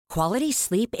Quality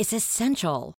sleep is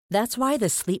essential. That's why the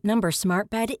Sleep Number Smart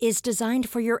Bed is designed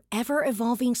for your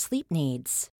ever-evolving sleep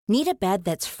needs. Need a bed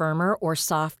that's firmer or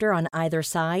softer on either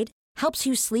side? Helps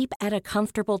you sleep at a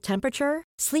comfortable temperature?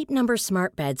 Sleep Number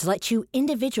Smart Beds let you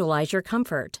individualize your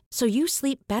comfort, so you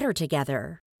sleep better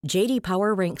together. J.D.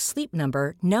 Power ranks Sleep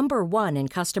Number number 1 in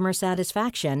customer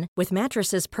satisfaction with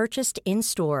mattresses purchased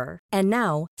in-store. And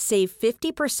now, save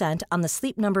 50% on the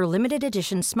Sleep Number Limited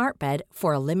Edition Smart Bed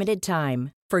for a limited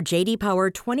time. For J.D. Power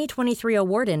 2023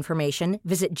 award information,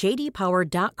 visit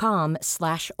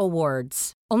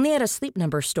jdpower.com/awards. Only at a Sleep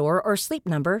Number store or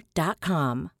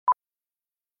sleepnumber.com.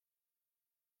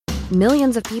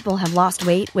 Millions of people have lost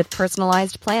weight with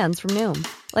personalized plans from Noom.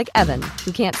 Like Evan,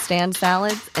 who can't stand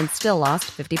salads and still lost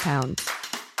 50 pounds.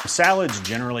 Salads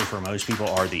generally for most people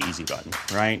are the easy button,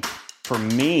 right? For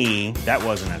me, that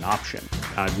wasn't an option.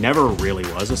 I never really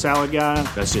was a salad guy.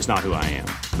 That's just not who I am.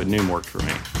 But Noom worked for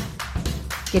me.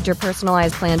 Get your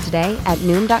personalized plan today at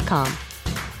Noom.com.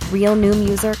 Real Noom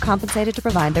user compensated to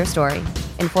provide their story.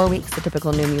 In 4 weeks, the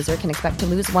typical Noom user can expect to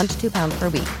lose 1 to 2 pounds per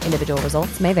week. Individual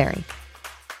results may vary.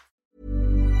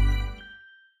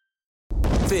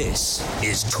 This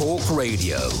is Talk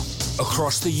Radio.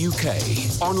 Across the UK,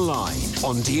 online,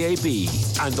 on DAB,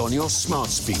 and on your smart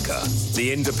speaker.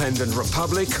 The Independent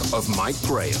Republic of Mike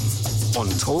Graham on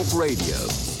Talk Radio.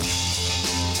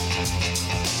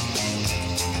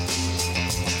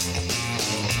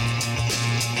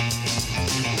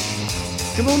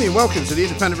 Good morning and welcome to the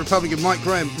Independent Republic of Mike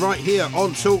Graham right here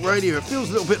on Talk Radio. It feels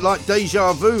a little bit like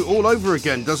deja vu all over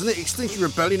again, doesn't it? Extinction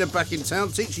Rebellion are back in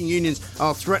town. Teaching unions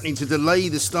are threatening to delay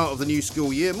the start of the new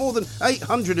school year. More than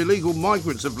 800 illegal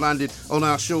migrants have landed on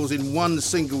our shores in one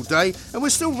single day. And we're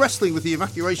still wrestling with the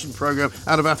evacuation programme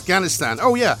out of Afghanistan.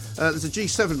 Oh yeah, there's a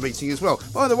G7 meeting as well.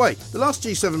 By the way, the last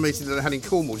G7 meeting that I had in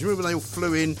Cornwall, do you remember they all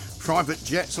flew in? Private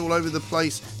jets all over the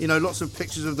place, you know, lots of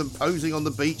pictures of them posing on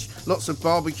the beach, lots of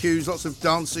barbecues, lots of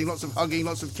dancing, lots of hugging,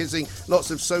 lots of kissing,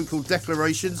 lots of so-called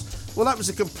declarations. Well, that was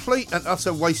a complete and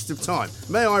utter waste of time.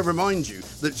 May I remind you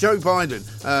that Joe Biden,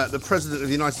 the President of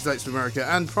the United States of America,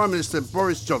 and Prime Minister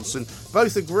Boris Johnson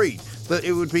both agreed that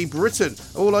it would be Britain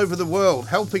all over the world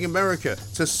helping America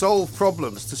to solve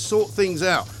problems, to sort things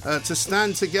out, to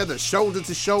stand together, shoulder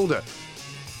to shoulder.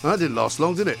 Well, that didn't last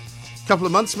long, did it? Couple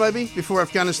of months maybe before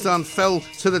Afghanistan fell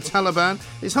to the Taliban.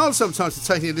 It's hard sometimes to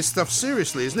take any of this stuff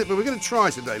seriously, isn't it? But we're going to try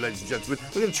today, ladies and gentlemen.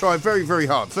 We're going to try very, very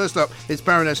hard. First up, it's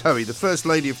Baroness Hoey, the First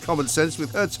Lady of Common Sense,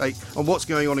 with her take on what's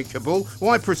going on in Kabul,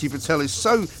 why Priti Patel is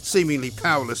so seemingly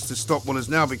powerless to stop what has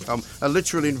now become a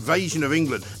literal invasion of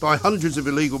England by hundreds of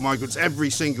illegal migrants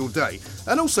every single day.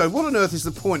 And also, what on earth is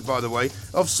the point, by the way,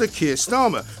 of Sir Keir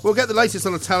Starmer? We'll get the latest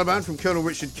on the Taliban from Colonel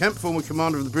Richard Kemp, former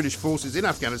commander of the British forces in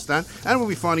Afghanistan, and we'll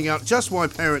be finding out just why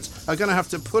parents are going to have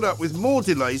to put up with more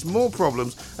delays, more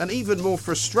problems, and even more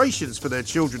frustrations for their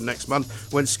children next month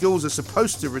when schools are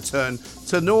supposed to return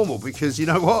to normal. Because you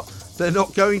know what? They're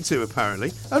not going to,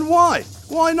 apparently. And why?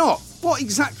 Why not? What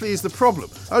exactly is the problem?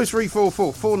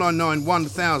 0344 499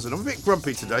 1000. I'm a bit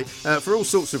grumpy today for all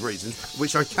sorts of reasons,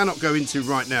 which I cannot go into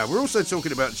right now. We're also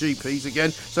talking about GPs again,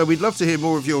 so we'd love to hear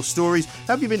more of your stories.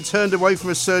 Have you been turned away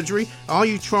from a surgery? Are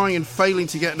you trying and failing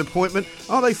to get an appointment?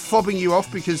 Are they fobbing you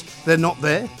off because they're not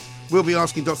there? We'll be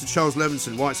asking Dr. Charles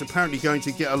Levinson why it's apparently going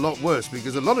to get a lot worse,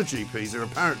 because a lot of GPs are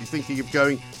apparently thinking of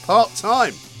going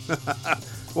part-time.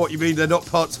 What, you mean they're not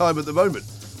part-time at the moment?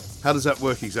 How does that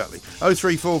work exactly?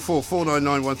 0344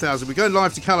 499 1000. We're going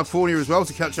live to California as well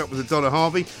to catch up with Adonna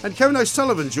Harvey. And Kevin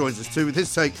O'Sullivan joins us too with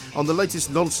his take on the latest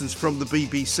nonsense from the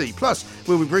BBC. Plus,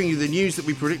 we'll be bringing you the news that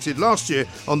we predicted last year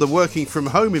on the working from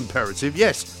home imperative.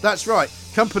 Yes, that's right.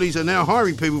 Companies are now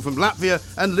hiring people from Latvia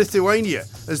and Lithuania,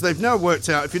 as they've now worked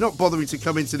out if you're not bothering to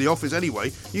come into the office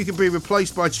anyway, you can be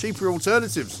replaced by cheaper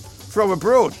alternatives from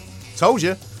abroad. Told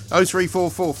you.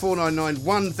 0344 499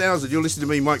 1000. You're listening to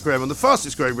me, Mike Graham, on the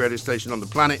fastest growing radio station on the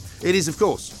planet. It is, of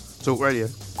course, Talk Radio.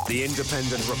 The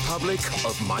Independent Republic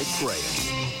of Mike Graham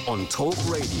on Talk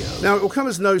Radio. Now, it will come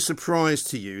as no surprise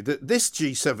to you that this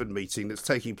G7 meeting that's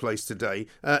taking place today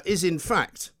is in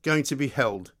fact going to be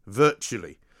held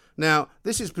virtually. Now,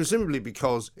 this is presumably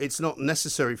because it's not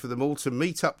necessary for them all to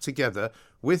meet up together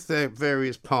with their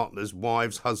various partners,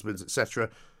 wives, husbands, etc.,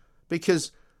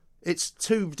 because it's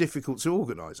too difficult to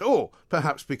organise, or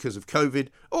perhaps because of COVID,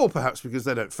 or perhaps because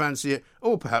they don't fancy it,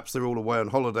 or perhaps they're all away on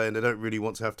holiday and they don't really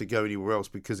want to have to go anywhere else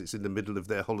because it's in the middle of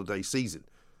their holiday season.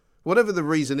 Whatever the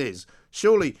reason is,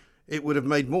 surely it would have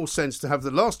made more sense to have the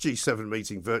last G7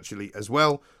 meeting virtually as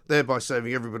well, thereby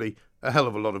saving everybody a hell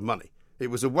of a lot of money.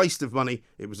 It was a waste of money,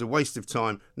 it was a waste of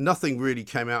time, nothing really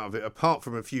came out of it apart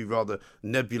from a few rather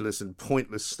nebulous and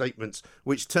pointless statements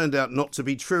which turned out not to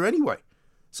be true anyway.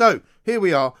 So here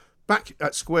we are, back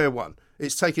at square one.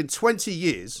 It's taken 20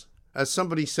 years, as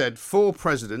somebody said, 4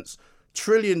 presidents,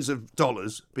 trillions of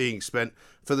dollars being spent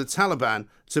for the Taliban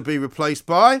to be replaced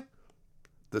by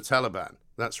the Taliban.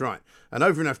 That's right. And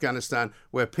over in Afghanistan,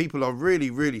 where people are really,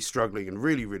 really struggling and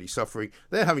really, really suffering,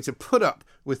 they're having to put up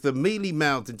with the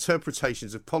mealy-mouthed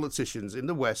interpretations of politicians in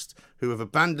the West who have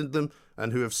abandoned them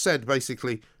and who have said,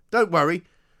 basically, don't worry,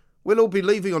 we'll all be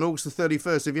leaving on August the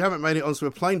 31st. If you haven't made it onto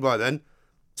a plane by then,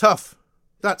 tough.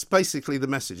 That's basically the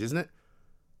message, isn't it?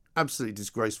 Absolutely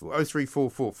disgraceful.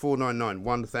 0344 499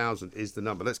 1000 is the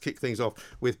number. Let's kick things off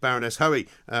with Baroness Hoey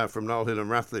from Nile Hill and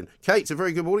Rathlin. Kate, a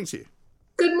very good morning to you.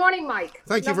 Good morning, Mike.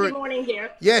 Thank you very morning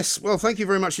here. Yes, well, thank you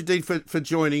very much indeed for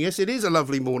joining us. It is a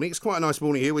lovely morning. It's quite a nice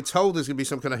morning here. We're told there's going to be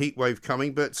some kind of heat wave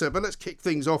coming, but let's kick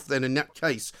things off then in that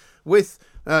case with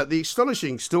the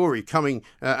astonishing story coming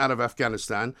out of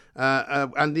Afghanistan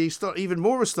and the even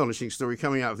more astonishing story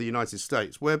coming out of the United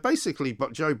States, where basically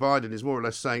Joe Biden is more or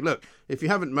less saying, look, if you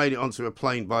haven't made it onto a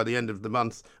plane by the end of the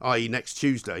month, i.e. next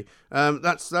Tuesday,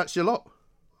 that's your lot.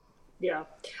 Yeah.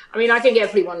 I mean, I think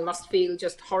everyone must feel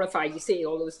just horrified. You see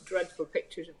all those dreadful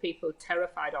pictures of people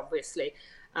terrified, obviously.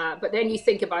 But then you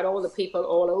think about all the people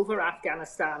all over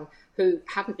Afghanistan who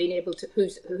haven't been able to,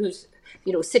 whose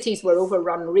cities were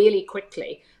overrun really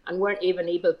quickly and weren't even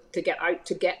able to get out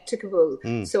to get to Kabul.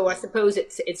 So I suppose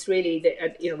it's really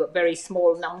a very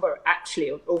small number actually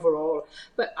overall.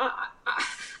 But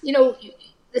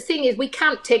the thing is, we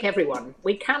can't take everyone.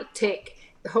 We can't take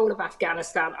the whole of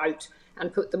Afghanistan out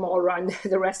and put them all around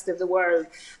the rest of the world.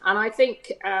 And I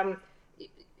think,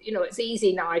 it's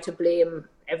easy now to blame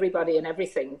everybody and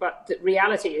everything. But the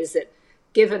reality is that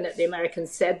given that the Americans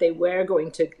said they were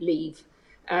going to leave,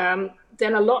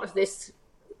 then a lot of this,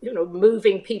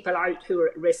 moving people out who are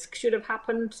at risk should have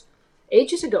happened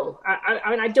ages ago.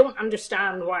 I mean, I don't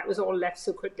understand why it was all left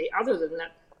so quickly, other than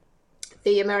that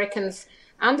the Americans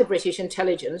and the British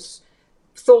intelligence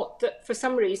thought that for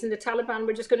some reason the Taliban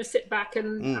were just going to sit back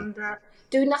and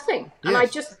do nothing. Yes. And I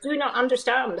just do not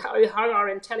understand how our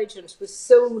intelligence was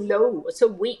so low, so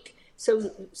weak,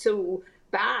 so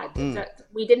bad that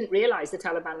we didn't realise the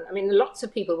Taliban. I mean, lots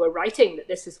of people were writing that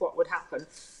this is what would happen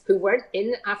who weren't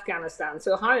in Afghanistan.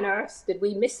 So how on earth did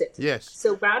we miss it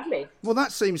so badly? Well,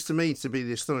 that seems to me to be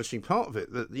the astonishing part of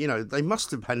it, that, they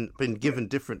must have been given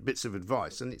different bits of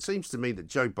advice. And it seems to me that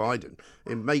Joe Biden,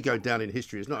 it may go down in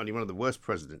history as not only one of the worst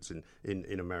presidents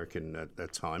in American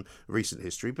time, recent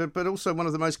history, but also one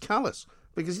of the most callous.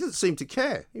 Because he doesn't seem to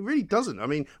care. He really doesn't. I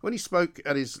mean, when he spoke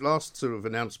at his last sort of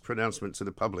pronouncement to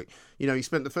the public, he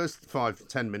spent the first 5 to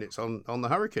 10 minutes on the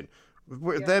hurricane,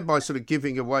 thereby sort of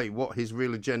giving away what his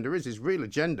real agenda is. His real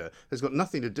agenda has got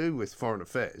nothing to do with foreign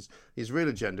affairs. His real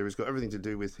agenda has got everything to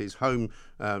do with his home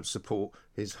support,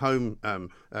 his home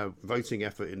voting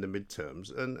effort in the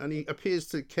midterms, and he appears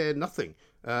to care nothing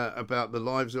about the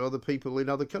lives of other people in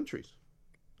other countries.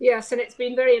 Yes, and it's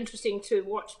been very interesting to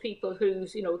watch people who,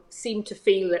 seem to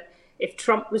feel that if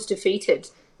Trump was defeated,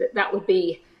 that would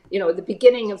be, the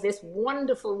beginning of this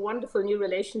wonderful, wonderful new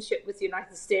relationship with the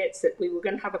United States, that we were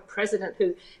going to have a president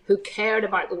who cared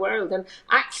about the world. And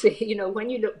actually, when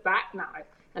you look back now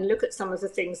and look at some of the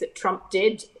things that Trump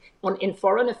did in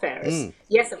foreign affairs,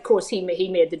 yes, of course, he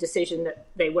made the decision that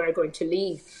they were going to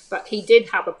leave, but he did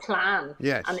have a plan.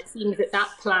 Yes. And it seems that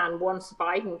plan, once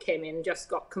Biden came in, just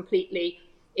got completely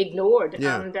ignored.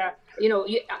 Yeah. And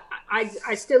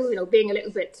I still, being a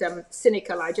little bit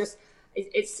cynical,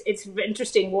 it's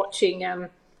interesting watching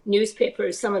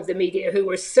newspapers, some of the media who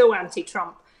were so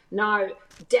anti-Trump, now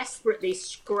desperately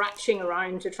scratching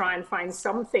around to try and find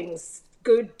some things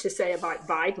good to say about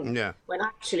Biden, when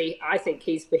actually I think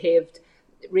he's behaved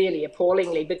really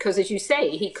appallingly, because, as you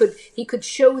say, he could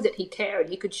show that he cared.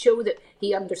 He could show that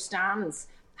he understands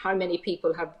how many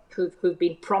people who've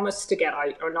been promised to get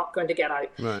out are not going to get out.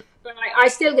 Right. But I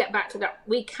still get back to that.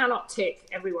 We cannot take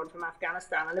everyone from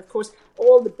Afghanistan. And of course,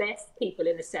 all the best people,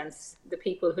 in a sense, the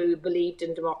people who believed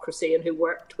in democracy and who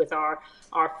worked with our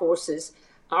forces,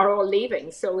 are all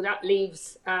leaving. So that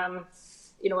leaves,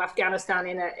 Afghanistan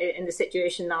in the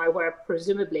situation now where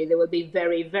presumably there will be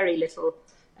very, very little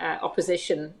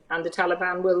opposition, and the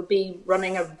Taliban will be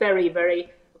running a very,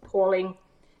 very appalling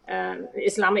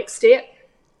Islamic state.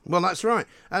 Well, that's right.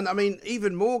 And I mean,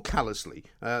 even more callously,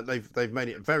 they've made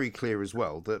it very clear as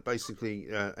well that basically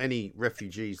any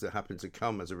refugees that happen to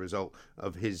come as a result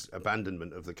of his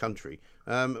abandonment of the country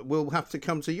will have to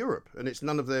come to Europe. And it's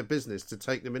none of their business to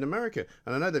take them in America.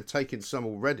 And I know they've taken some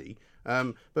already.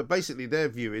 But basically their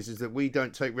view is that we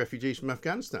don't take refugees from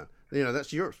Afghanistan.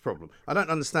 That's Europe's problem. I don't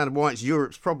understand why it's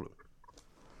Europe's problem.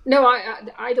 No,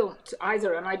 I don't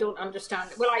either, and I don't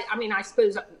understand. Well, I mean, I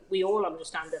suppose we all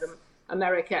understand that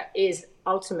America is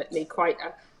ultimately quite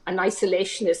an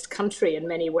isolationist country in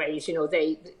many ways. You know,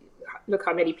 they look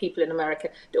how many people in America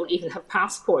don't even have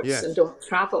passports and Yes. don't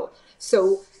travel.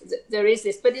 So there is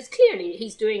this, but it's clearly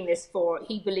he's doing this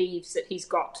he believes that he's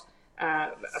got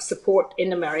a support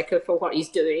in America for what he's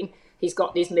doing. He's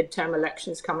got these midterm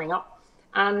elections coming up,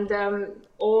 and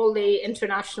all the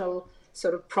international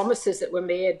sort of promises that were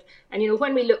made. And, you know,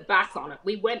 when we look back on it,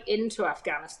 we went into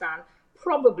Afghanistan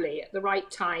probably at the right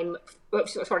time,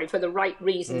 for the right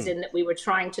reasons, in that we were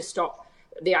trying to stop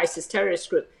the ISIS terrorist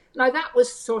group. Now, that was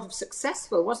sort of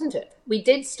successful, wasn't it? We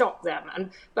did stop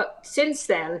them. But since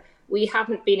then, we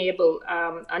haven't been able,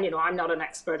 and, you know, I'm not an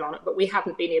expert on it, but we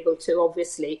haven't been able to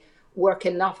obviously work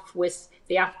enough with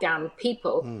the Afghan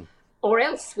people, or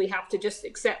else we have to just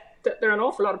accept that there are an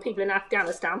awful lot of people in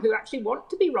Afghanistan who actually want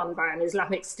to be run by an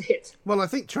Islamic State. Well, I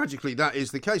think tragically that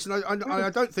is the case. And I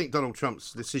don't think Donald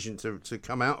Trump's decision to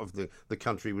come out of the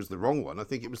country was the wrong one. I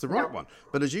think it was the right one.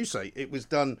 But as you say, it was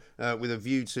done with a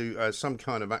view to some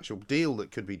kind of actual deal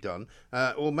that could be done,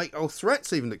 or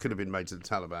threats even that could have been made to the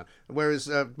Taliban. Whereas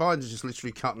Biden's just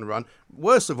literally cut and run.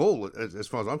 Worst of all, as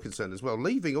far as I'm concerned as well,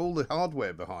 leaving all the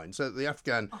hardware behind. So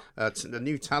that the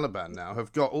new Taliban now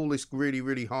have got all this really,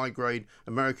 really high-grade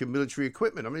American military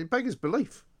equipment. I mean, it beggars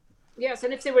belief. Yes,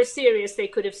 and if they were serious, they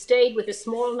could have stayed with a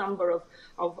small number of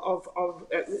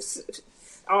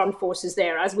armed forces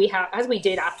there, as we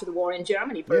did after the war in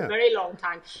Germany for a very long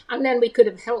time, and then we could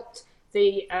have helped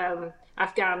the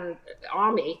Afghan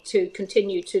army to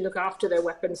continue to look after their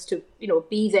weapons, to, you know,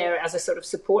 be there as a sort of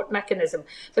support mechanism.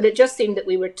 But it just seemed that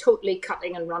we were totally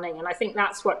cutting and running, and I think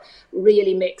that's what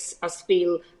really makes us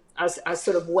feel, as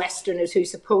sort of Westerners who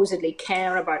supposedly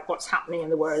care about what's happening in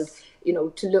the world, you know,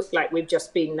 to look like we've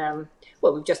just been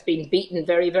beaten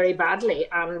very, very badly,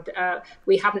 and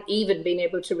we haven't even been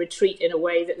able to retreat in a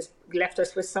way that has left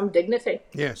us with some dignity.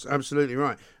 Yes, absolutely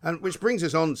right. And which brings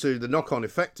us on to the knock-on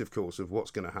effect, of course, of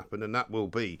what's going to happen, and that will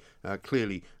be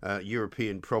clearly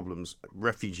European problems,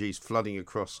 refugees flooding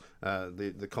across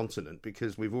the continent,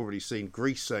 because we've already seen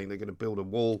Greece saying they're going to build a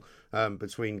wall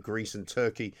between Greece and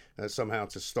Turkey somehow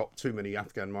to stop too many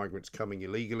Afghan migrants coming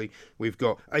illegally. We've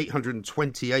got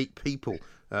 828 people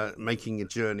making a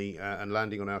journey and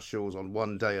landing on our shores on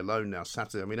one day alone now,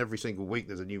 Saturday. I mean, every single week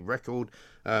there's a new record.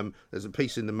 There's a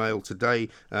piece in the Mail today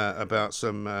about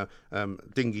some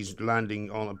dinghies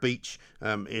landing on a beach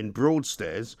in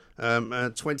Broadstairs,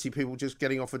 20 people just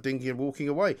getting off a dinghy and walking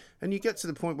away. And you get to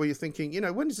the point where you're thinking, you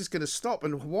know, when is this going to stop,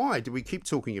 and why do we keep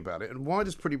talking about it, and why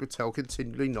does Priti Patel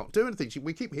continually not do anything?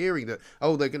 We keep hearing that,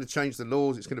 they're going to change the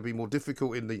laws, it's going to be more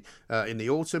difficult in the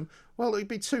autumn. Well, it'd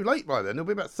be too late by then. There'll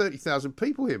be about 30,000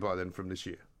 people here by then from this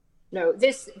year. No,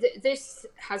 this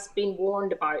has been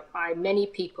warned about by many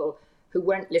people who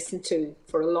weren't listened to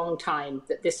for a long time,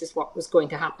 that this is what was going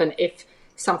to happen if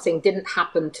something didn't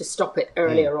happen to stop it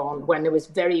earlier on, when there was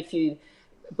very few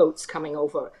boats coming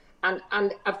over. And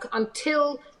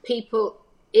until people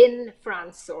in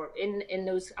France or in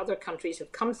those other countries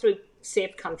have come through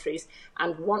safe countries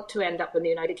and want to end up in the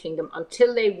United Kingdom,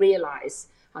 until they realise,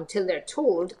 until they're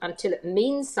told, until it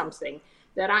means something,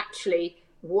 that actually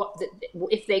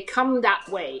if they come that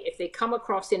way, if they come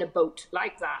across in a boat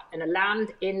like that, in a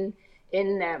land in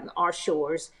our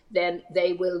shores, then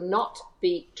they will not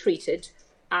be treated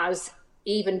as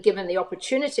even given the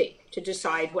opportunity to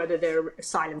decide whether they're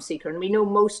asylum seeker. And we know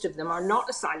most of them are not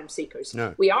asylum seekers.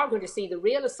 No. We are going to see the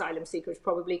real asylum seekers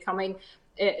probably coming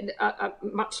a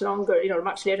much longer, a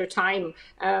much later time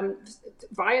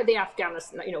via the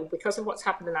Afghanistan, because of what's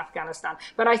happened in Afghanistan.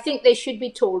 But I think they should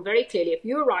be told very clearly, if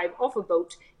you arrive off a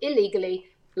boat illegally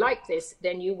like this,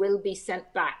 then you will be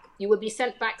sent back. You will be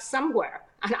sent back somewhere.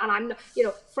 And I'm,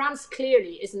 France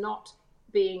clearly is not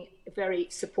being very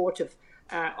supportive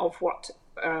of what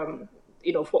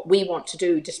we want to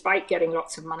do, despite getting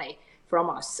lots of money from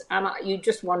us. And you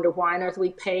just wonder, why on earth are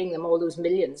we paying them all those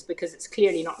millions? Because it's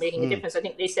clearly not making a difference. I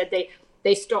think they said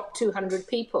they stopped 200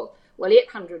 people. Well,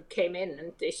 800 came in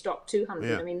and they stopped 200.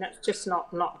 Yeah. I mean, that's just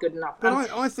not good enough.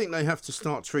 But I think they have to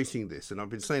start treating this, and I've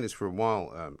been saying this for a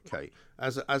while, Kate,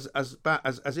 as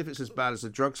if it's as bad as the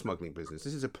drug smuggling business.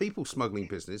 This is a people smuggling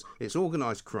business. It's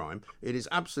organised crime. It is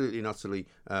absolutely and utterly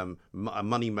a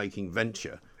money-making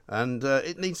venture. And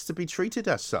it needs to be treated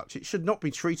as such. It should not be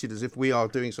treated as if we are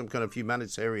doing some kind of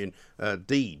humanitarian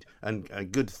deed and a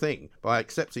good thing by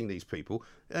accepting these people.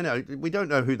 We don't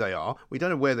know who they are. We don't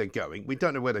know where they're going. We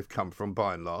don't know where they've come from,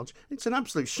 by and large. It's an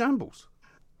absolute shambles.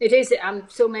 It is, and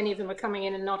so many of them are coming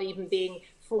in and not even being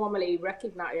formally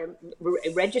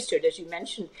registered, as you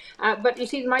mentioned. But you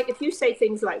see, Mike, if you say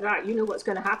things like that, you know what's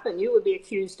going to happen. You will be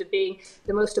accused of being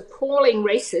the most appalling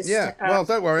racist. Yeah, well,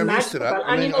 don't worry, I'm used to that.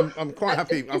 I mean, you know, I'm quite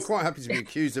happy. I'm quite happy to be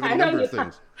accused of any number of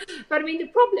things. But I mean,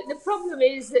 the problem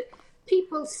is that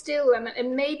people still,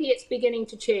 and maybe it's beginning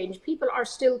to change. People are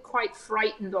still quite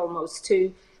frightened almost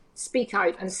to speak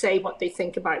out and say what they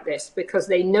think about this, because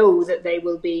they know that they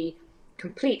will be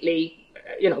completely,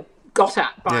 got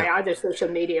at by either social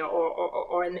media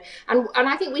or and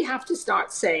I think we have to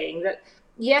start saying that,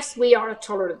 yes, we are a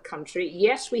tolerant country.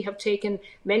 Yes, we have taken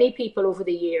many people over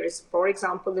the years. For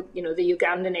example, the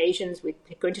Ugandan Asians. We're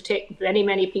going to take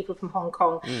many people from Hong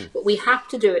Kong, but we have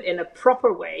to do it in a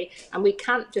proper way, and we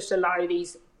can't just allow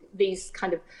these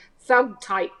kind of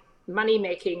thug-type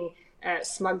money-making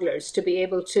smugglers to be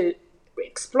able to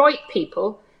exploit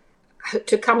people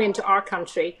to come into our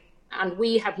country, and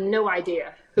we have no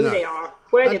idea who they are,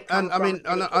 where they've come from.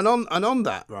 And on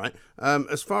that, right?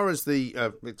 As far as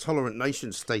the tolerant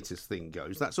nation status thing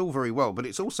goes, that's all very well, but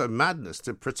it's also madness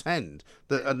to pretend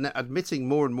that admitting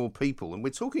more and more people, and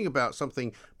we're talking about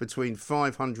something between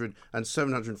 500 and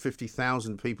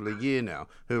 750,000 people a year now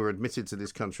who are admitted to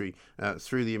this country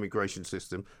through the immigration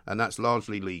system, and that's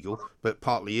largely legal, but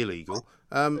partly illegal.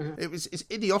 It's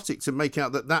idiotic to make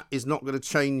out that is not going to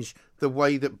change the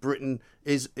way that Britain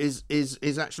is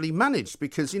actually managed,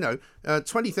 because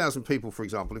 20,000 people, for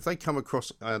example, if they come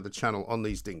across the Channel on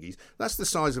these dinghies, that's the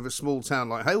size of a small town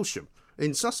like Hailsham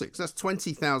in Sussex. That's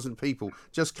 20,000 people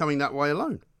just coming that way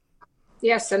alone.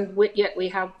 Yes, and yet we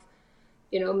have,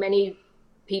 many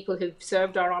people who've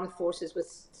served our armed forces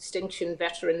with distinction,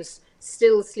 veterans,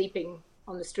 still sleeping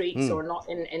on the streets or not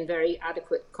in very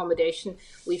adequate accommodation.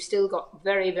 We've still got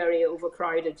very, very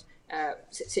overcrowded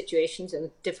situations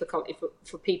and difficulty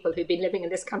for people who've been living in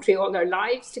this country all their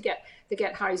lives to get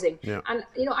housing. Yeah. And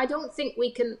I don't think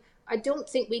we can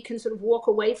sort of walk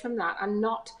away from that and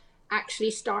not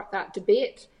actually start that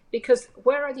debate, because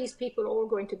where are these people all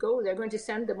going to go? They're going to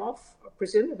send them off,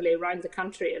 presumably around the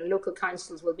country, and local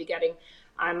councils will be getting,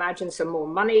 I imagine, some more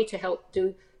money to help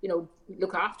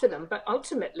look after them. But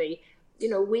ultimately,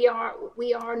 we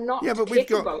are not capable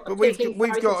of taking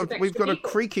we've got a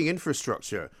creaking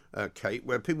infrastructure, Kate,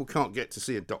 where people can't get to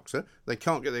see a doctor. They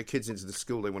can't get their kids into the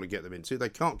school they want to get them into. They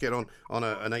can't get on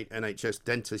an NHS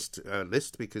dentist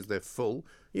list because they're full.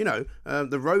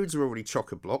 The roads are already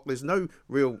chock-a-block. There's no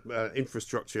real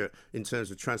infrastructure in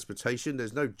terms of transportation.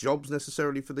 There's no jobs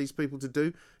necessarily for these people to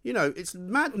do. It's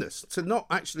madness to not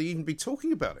actually even be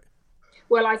talking about it.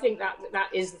 Well, I think that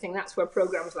is the thing. That's where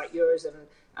programs like yours and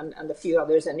a few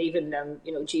others, and even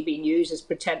GB News is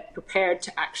prepared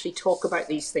to actually talk about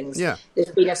these things. Yeah. There's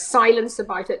been a silence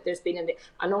about it. There's been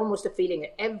an almost a feeling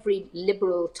that every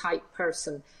liberal type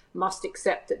person must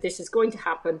accept that this is going to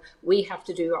happen. We have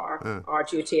to do our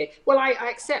duty. Well, I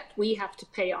accept we have to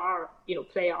play our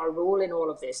role in all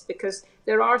of this, because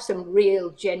there are some real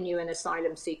genuine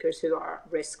asylum seekers who are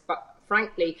at risk. But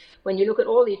frankly, when you look at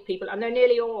all these people, and they're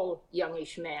nearly all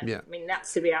youngish men, I mean,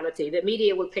 that's the reality. The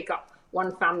media will pick up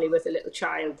one family with a little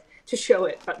child to show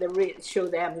it, but show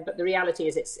them. But the reality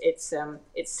is, it's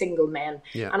single men.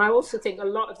 Yeah. And I also think a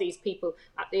lot of these people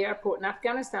at the airport in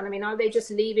Afghanistan, I mean, are they just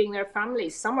leaving their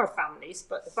families? Some are families,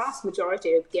 but the vast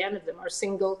majority of them are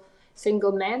single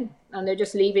men, and they're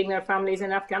just leaving their families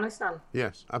in Afghanistan.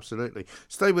 Yes, absolutely.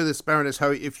 Stay with us, Baroness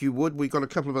Hoey, if you would. We've got a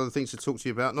couple of other things to talk to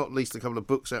you about, not least a couple of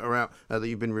books that are out that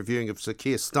you've been reviewing of Sir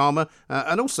Keir Starmer,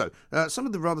 and also some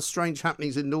of the rather strange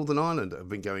happenings in Northern Ireland that have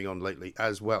been going on lately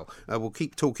as well. We'll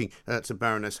keep talking to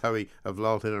Baroness Hoey of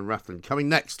Lyle Hill and Rathlin coming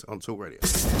next on Talk Radio.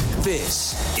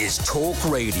 This is Talk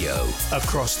Radio.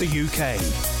 Across the UK,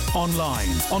 online,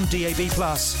 on DAB+,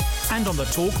 and on the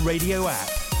Talk Radio app.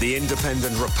 The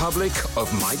Independent Republic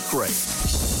of Mike Graham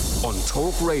on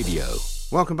Talk Radio.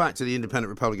 Welcome back to the Independent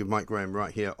Republic of Mike Graham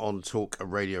right here on Talk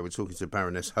Radio. We're talking to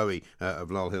Baroness Hoey of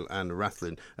Lyle Hill and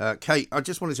Rathlin. Kate, I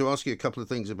just wanted to ask you a couple of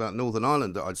things about Northern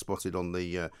Ireland that I'd spotted on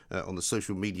the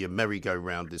social media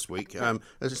merry-go-round this week. There's an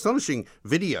astonishing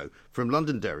video from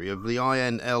Londonderry of the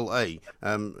INLA,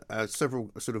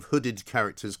 several sort of hooded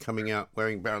characters coming out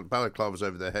wearing balaclavas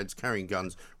over their heads, carrying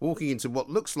guns, walking into what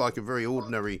looks like a very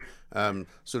ordinary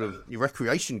sort of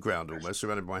recreation ground almost,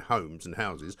 surrounded by homes and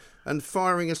houses, and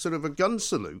firing a sort of a gun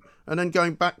salute and then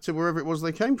going back to wherever it was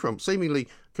they came from, seemingly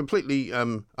completely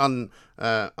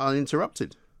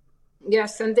uninterrupted.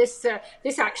 Yes, and this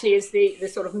actually is the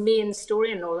sort of main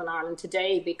story in Northern Ireland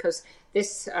today, because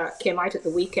this came out at the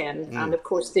weekend, and of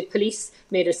course the police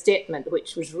made a statement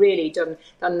which was really done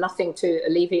nothing to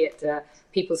alleviate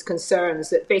people's concerns,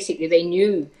 that basically they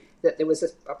knew that there was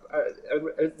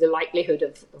the likelihood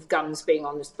of guns being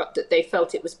on this, but that they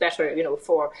felt it was better,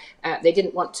 for they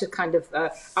didn't want to kind of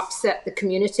upset the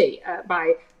community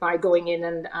by going in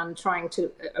and trying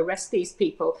to arrest these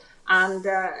people. And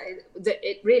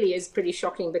it really is pretty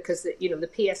shocking because, the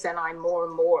PSNI more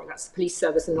and more, that's the police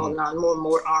service in Northern Ireland, more and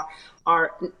more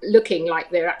are looking like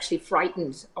they're actually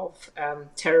frightened of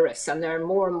terrorists. And they're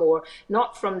more and more,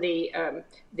 not from the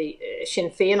Sinn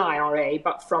Féin IRA,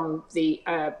 but from the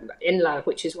INLA,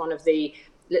 which is one of the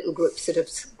little groups that have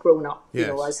grown up,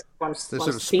 as once sort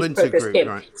of splinter group, came.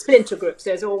 right? Splinter groups.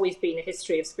 There's always been a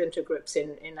history of splinter groups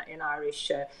in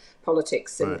Irish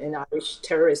politics and in Irish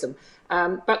terrorism.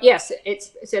 But yes,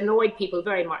 it's annoyed people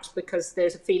very much because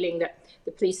there's a feeling that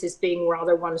the police is being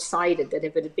rather one-sided, that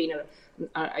if it had been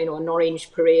an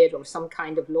orange parade or some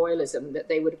kind of loyalism, that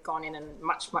they would have gone in and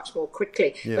much, much more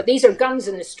quickly. Yeah. But these are guns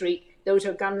in the street. Those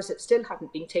are guns that still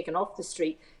haven't been taken off the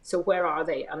street. So where are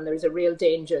they? And there's a real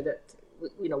danger that,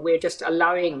 we're just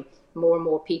allowing more and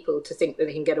more people to think that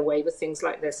they can get away with things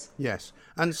like this. Yes.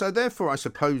 And so therefore, I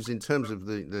suppose, in terms of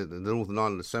the Northern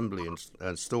Ireland Assembly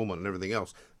and Stormont and everything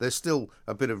else, there's still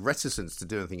a bit of reticence to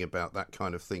do anything about that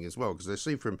kind of thing as well, because I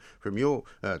see from your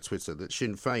Twitter that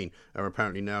Sinn Féin are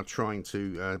apparently now trying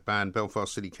to ban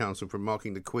Belfast City Council from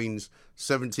marking the Queen's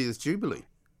 70th Jubilee.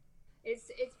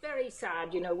 It's very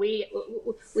sad.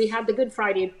 We had the Good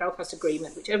Friday Belfast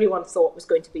Agreement, which everyone thought was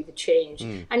going to be the change.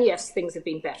 And yes, things have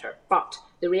been better. But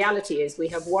the reality is we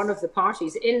have one of the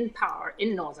parties in power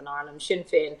in Northern Ireland, Sinn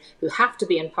Féin, who have to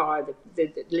be in power.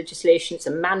 The legislation, it's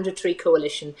a mandatory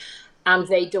coalition. And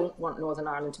they don't want Northern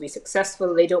Ireland to be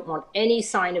successful. They don't want any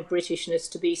sign of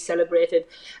Britishness to be celebrated.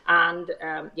 And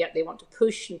yet they want to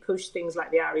push things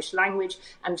like the Irish language.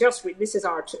 And this is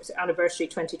our anniversary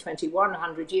 2021,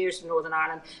 100 years in Northern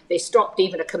Ireland. They stopped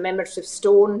even a commemorative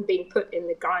stone being put in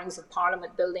the grounds of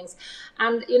Parliament buildings.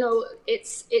 And,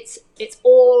 it's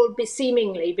all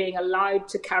seemingly being allowed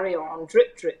to carry on,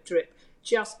 drip, drip, drip,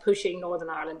 just pushing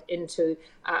Northern Ireland into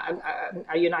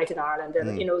a united Ireland.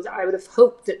 And, I would have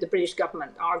hoped that the British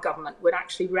government, our government, would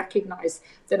actually recognise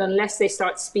that unless they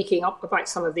start speaking up about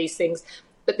some of these things,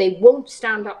 but they won't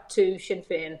stand up to Sinn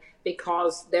Féin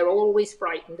because they're always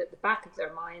frightened at the back of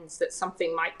their minds that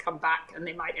something might come back and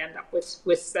they might end up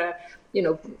with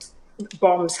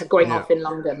bombs going off in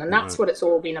London, and that's what it's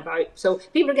all been about. So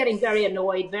people are getting very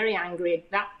annoyed, very angry.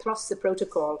 That plus the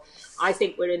protocol, I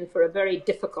think we're in for a very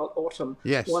difficult autumn.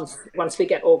 Yes. Once we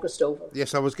get August over.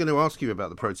 Yes, I was going to ask you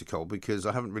about the protocol because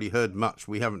I haven't really heard much.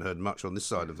 We haven't heard much on this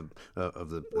side of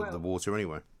the water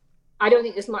anyway. I don't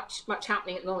think there's much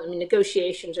happening at the moment. I mean,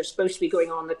 negotiations are supposed to be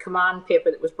going on. The command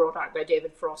paper that was brought out by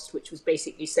David Frost, which was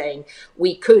basically saying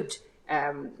we could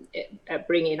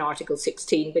bring in Article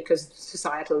 16 because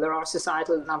there are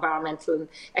societal and environmental and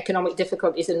economic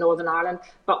difficulties in Northern Ireland,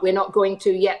 but we're not going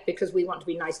to yet because we want to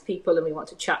be nice people and we want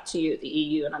to chat to you at the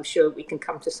EU, and I'm sure we can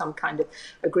come to some kind of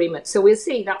agreement. So we'll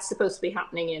see. That's supposed to be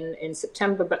happening in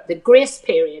September, but the grace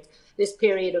period, this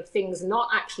period of things not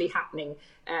actually happening,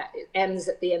 ends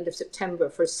at the end of September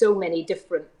for so many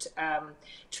different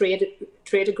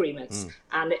trade agreements,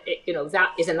 and that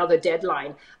is another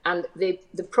deadline. And the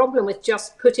problem with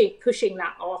just pushing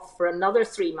that off for another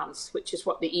 3 months, which is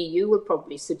what the EU will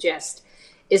probably suggest,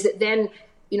 is that then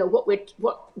what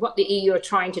the EU are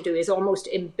trying to do is almost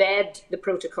embed the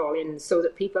protocol in, so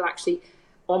that people actually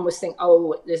almost think,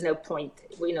 oh, there's no point.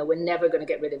 We're never going to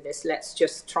get rid of this. Let's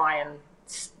just try and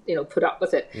put up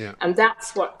with it. Yeah. And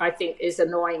that's what I think is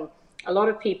annoying a lot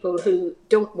of people who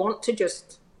don't want to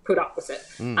just put up with it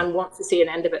and want to see an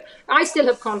end of it. I still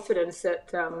have confidence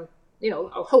that, I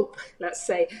hope, let's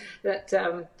say, that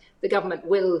the government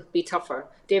will be tougher.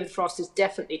 David Frost is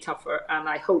definitely tougher, and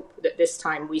I hope that this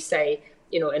time we say,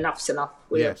 enough's enough.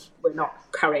 We're not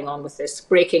carrying on with this,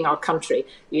 breaking our country,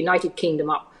 the United Kingdom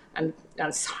up, and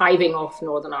hiving off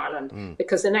Northern Ireland,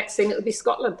 because the next thing it'll be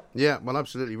Scotland. Yeah, well,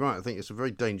 absolutely right. I think it's a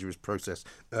very dangerous process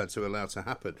to allow to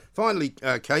happen. Finally,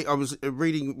 Kate, I was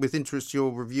reading with interest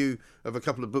your review of a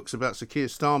couple of books about Sir Keir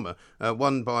Starmer,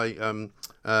 one by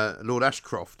Lord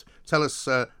Ashcroft. Tell us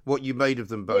what you made of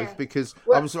them both, because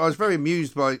I was very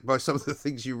amused by some of the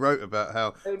things you wrote about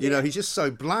how he's just so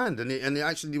bland, and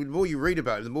actually the more you read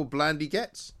about him, the more bland he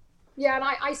gets. Yeah, and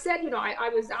I said, I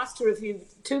was asked to review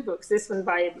two books, this one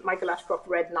by Michael Ashcroft,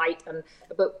 Red Knight, and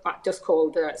a book just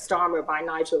called Starmer by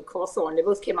Nigel Cawthorne. They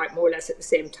both came out more or less at the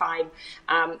same time.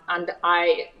 And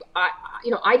I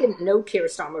didn't know Keir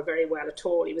Starmer very well at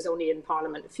all. He was only in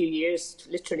Parliament a few years,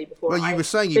 literally before. Well, you were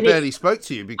saying he barely spoke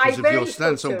to you because of your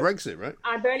stance on Brexit, right?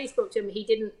 I barely spoke to him. He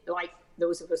didn't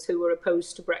those of us who were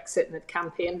opposed to Brexit and had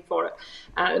campaigned for it.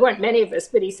 There weren't many of us,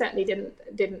 but he certainly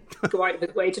didn't go out of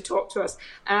his way to talk to us.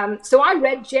 So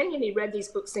I genuinely read these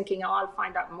books thinking, oh, I'll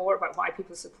find out more about why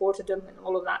people supported him and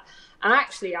all of that. And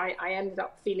actually, I ended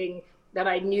up feeling that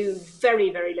I knew very,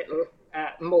 very little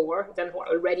more than what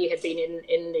already had been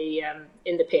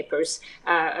in the papers.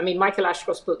 I mean, Michael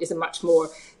Ashcroft's book is a much more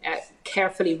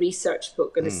carefully researched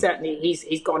book, and certainly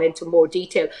he's gone into more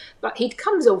detail. But he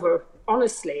comes over,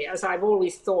 honestly, as I've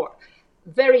always thought,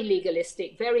 very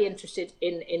legalistic, very interested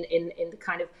in the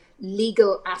kind of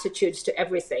legal attitudes to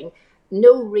everything.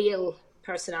 No real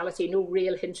personality, no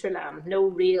real hinterland, no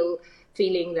real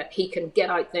feeling that he can get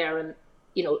out there and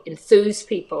enthuse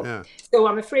people. Yeah. So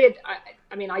I'm afraid, I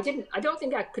don't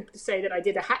think I could say that I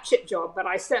did a hatchet job, but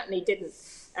I certainly didn't.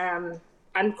 And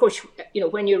of course,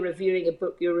 when you're reviewing a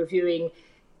book, you're reviewing,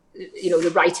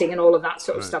 the writing and all of that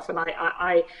sort of stuff. And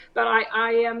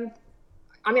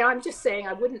I'm just saying,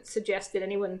 I wouldn't suggest that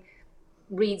anyone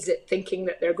reads it thinking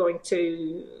that they're going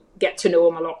to get to know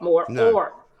him a lot more,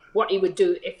 or what he would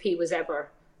do if he was ever,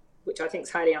 which I think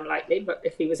is highly unlikely, but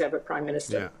if he was ever Prime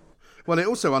Minister. Yeah. Well, it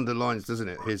also underlines, doesn't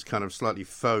it, his kind of slightly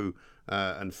faux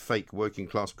and fake working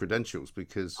class credentials,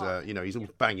 because he's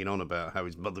always banging on about how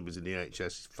his mother was in the NHS,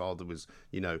 his father was,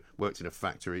 worked in a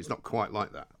factory. It's not quite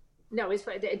like that. No,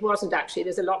 it wasn't actually.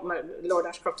 There's a lot. Lord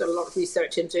Ashcroft did a lot of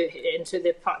research into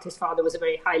the fact his father was a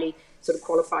very highly sort of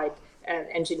qualified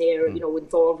engineer,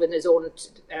 involved in his own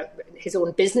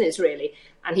business really,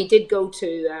 and he did go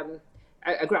to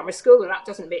a grammar school, and that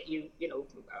doesn't make you,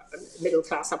 middle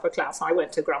class, upper class. I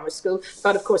went to grammar school,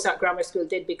 but of course that grammar school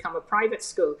did become a private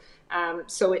school.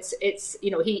 So it's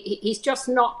he's just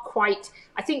not quite.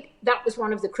 I think that was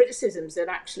one of the criticisms that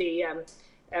actually, I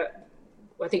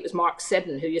think it was Mark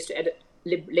Seddon, who used to edit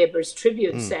Labour's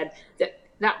Tribune, said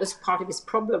that was part of his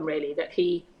problem really, that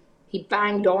he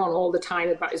banged on all the time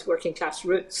about his working class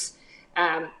roots,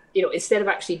 instead of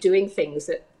actually doing things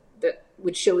that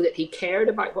would show that he cared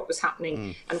about what was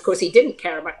happening. And of course he didn't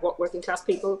care about what working class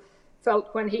people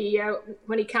felt when he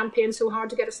campaigned so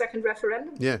hard to get a second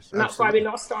referendum. Yes, and that's absolutely. why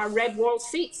we lost our red wall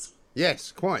seats.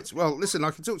 Yes, quite. Well, listen, I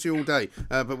can talk to you all day,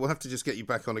 but we'll have to just get you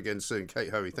back on again soon.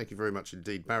 Kate Hoey, thank you very much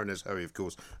indeed. Baroness Hoey, of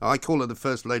course. I call her the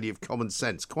First Lady of Common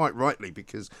Sense, quite rightly,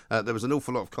 because there was an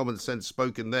awful lot of common sense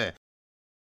spoken there.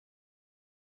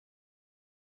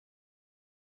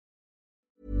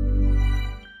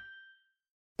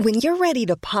 When you're ready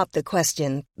to pop the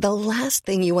question, the last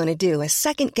thing you want to do is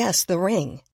second-guess the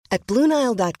ring. At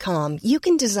BlueNile.com, you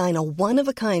can design a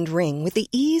one-of-a-kind ring with the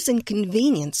ease and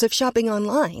convenience of shopping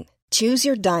online. Choose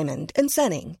your diamond and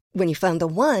setting. When you find the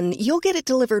one, you'll get it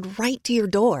delivered right to your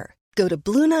door. Go to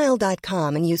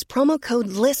BlueNile.com and use promo code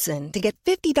LISTEN to get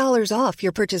 $50 off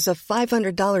your purchase of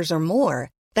 $500 or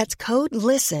more. That's code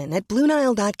LISTEN at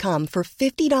BlueNile.com for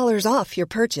 $50 off your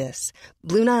purchase.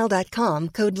 BlueNile.com,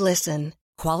 code LISTEN.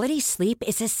 Quality sleep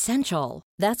is essential.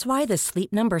 That's why the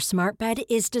Sleep Number Smart Bed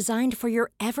is designed for your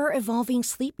ever-evolving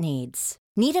sleep needs.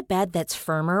 Need a bed that's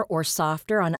firmer or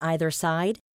softer on either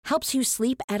side? Helps you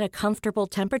sleep at a comfortable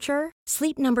temperature?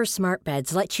 Sleep Number Smart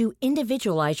Beds let you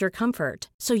individualize your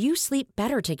comfort, so you sleep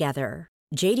better together.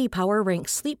 J.D. Power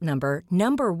ranks Sleep Number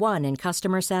number 1 in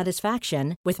customer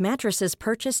satisfaction with mattresses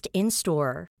purchased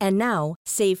in-store. And now,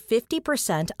 save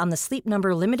 50% on the Sleep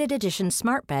Number Limited Edition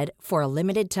Smart Bed for a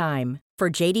limited time. For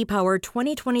J.D. Power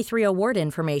 2023 award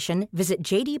information, visit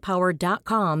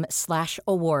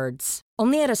jdpower.com/awards.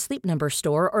 Only at a Sleep Number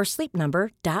store or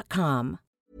sleepnumber.com.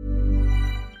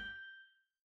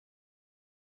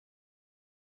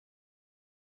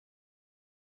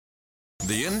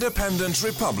 The Independent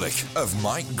Republic of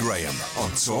Mike Graham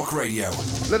on Talk Radio.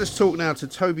 Let us talk now to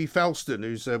Toby Falston,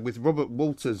 who's with Robert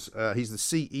Walters. He's the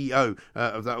CEO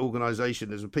of that organisation.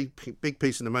 There's a big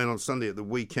piece in the Mail on Sunday at the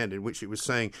weekend in which it was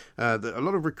saying that a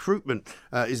lot of recruitment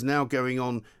is now going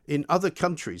on in other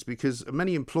countries, because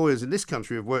many employers in this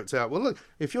country have worked out, well, look,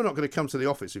 if you're not going to come to the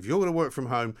office, if you're going to work from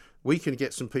home, we can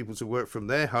get some people to work from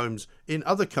their homes in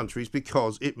other countries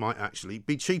because it might actually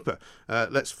be cheaper.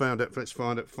 Let's find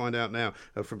out now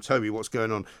from Toby what's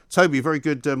going on. Toby, very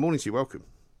good morning to you. Welcome.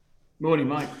 Morning,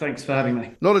 Mike. Thanks for having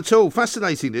me. Not at all.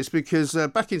 Fascinating, this, because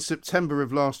back in September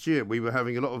of last year, we were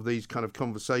having a lot of these kind of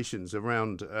conversations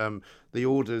around the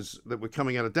orders that were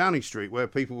coming out of Downing Street, where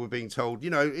people were being told,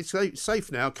 it's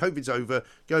safe now, COVID's over,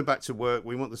 go back to work.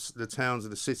 We want the towns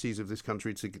and the cities of this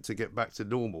country to get back to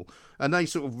normal. And they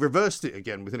sort of reversed it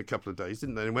again within a couple of days,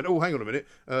 didn't they? And went, oh, hang on a minute,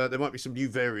 there might be some new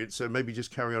variants, so maybe just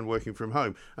carry on working from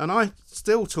home. And I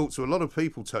still talk to a lot of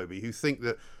people, Toby, who think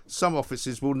that some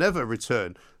offices will never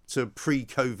return to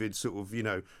pre-COVID sort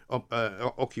of,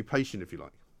 occupation, if you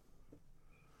like.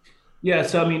 Yeah,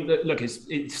 so I mean, look,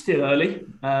 it's still early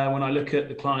when I look at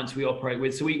the clients we operate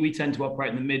with. So we tend to operate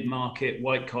in the mid-market,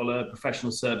 white-collar,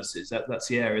 professional services. That's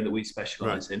the area that we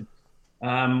specialise in.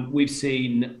 We've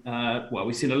seen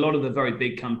we've seen a lot of the very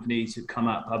big companies who've come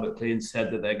out publicly and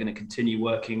said that they're going to continue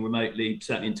working remotely,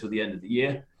 certainly until the end of the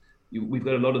year. We've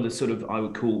got a lot of the sort of, I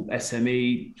would call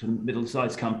SME, sort of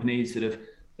middle-sized companies that have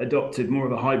adopted more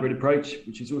of a hybrid approach,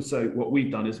 which is also what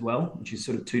we've done as well, which is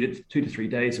sort of two to 3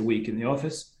 days a week in the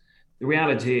office. The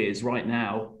reality is right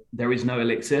now, there is no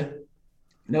elixir.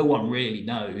 No one really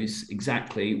knows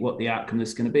exactly what the outcome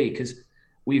is going to be, because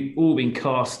we've all been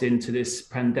cast into this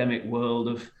pandemic world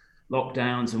of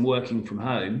lockdowns and working from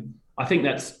home. I think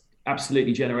that's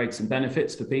absolutely generated some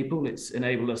benefits for people. It's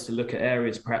enabled us to look at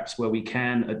areas perhaps where we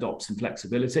can adopt some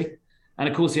flexibility. And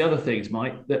of course, the other thing is,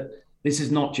 Mike, that this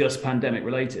is not just pandemic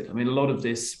related. I mean, a lot of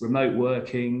this remote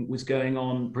working was going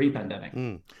on pre-pandemic.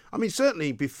 I mean,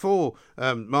 certainly before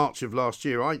March of last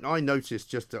year, I noticed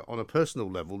just on a personal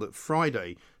level that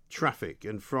Friday traffic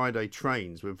and Friday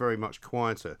trains were very much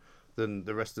quieter than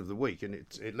the rest of the week. And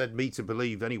it led me to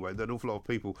believe anyway that an awful lot of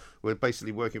people were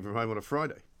basically working from home on a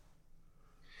Friday.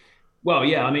 Well,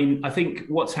 yeah, I mean, I think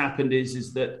what's happened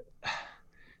is that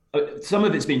some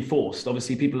of it's been forced.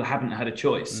 Obviously, people haven't had a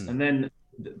choice. And then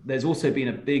there's also been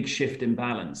a big shift in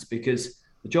balance because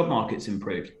the job market's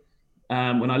improved.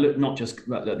 When I look not just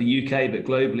at the UK, but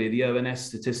globally, the ONS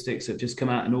statistics have just come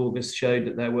out in August showed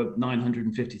that there were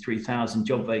 953,000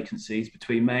 job vacancies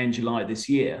between May and July this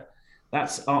year.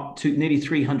 That's up to nearly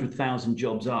 300,000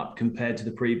 jobs up compared to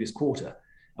the previous quarter.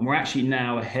 And we're actually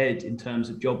now ahead in terms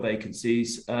of job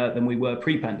vacancies than we were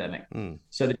pre-pandemic.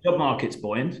 So the job market's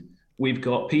buoyant. We've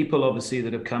got people, obviously,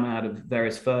 that have come out of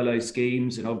various furlough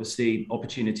schemes, and obviously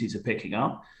opportunities are picking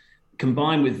up.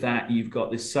 Combined with that, you've got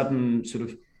this sudden sort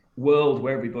of world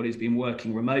where everybody's been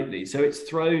working remotely. So it's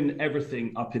thrown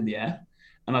everything up in the air.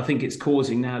 And I think it's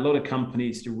causing now a lot of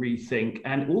companies to rethink,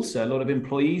 and also a lot of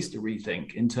employees to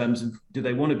rethink in terms of, do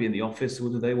they want to be in the office or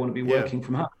do they want to be working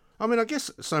from home? I mean, I guess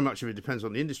so much of it depends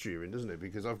on the industry you're in, doesn't it?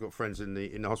 Because I've got friends in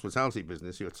the hospitality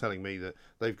business who are telling me that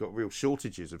they've got real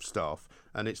shortages of staff,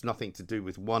 and it's nothing to do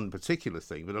with one particular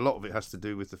thing, but a lot of it has to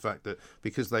do with the fact that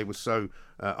because they were so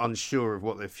unsure of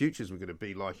what their futures were going to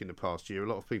be like in the past year, a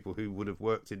lot of people who would have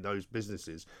worked in those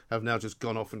businesses have now just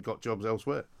gone off and got jobs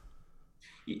elsewhere.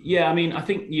 Yeah, I mean, I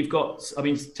think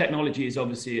technology is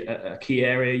obviously a key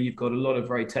area. You've got a lot of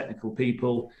very technical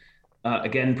people.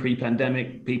 Again,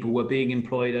 pre-pandemic, people were being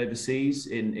employed overseas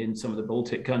in some of the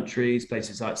Baltic countries,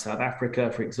 places like South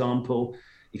Africa, for example.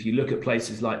 If you look at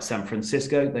places like San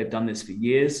Francisco, they've done this for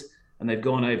years, and they've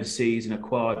gone overseas and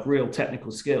acquired real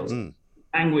technical skills.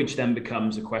 Language then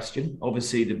becomes a question.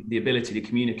 Obviously, the ability to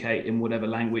communicate in whatever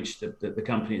language the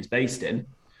company is based in.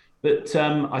 But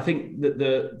I think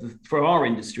that for our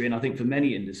industry, and I think for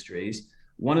many industries,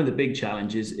 one of the big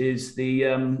challenges is the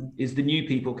new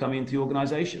people coming into the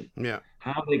organization. Yeah.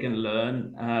 How are they going to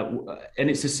learn? And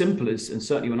it's as simple as, and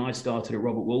certainly when I started at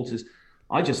Robert Walters,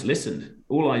 I just listened.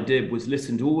 All I did was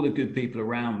listen to all the good people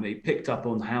around me, picked up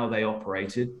on how they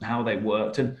operated, how they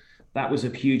worked. And that was a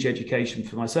huge education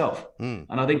for myself. And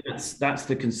I think that's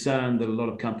the concern that a lot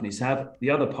of companies have. The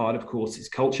other part, of course, is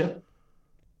culture.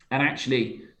 And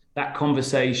actually, that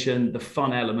conversation, the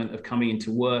fun element of coming into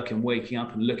work and waking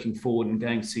up and looking forward and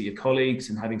going to see your colleagues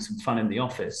and having some fun in the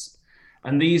office.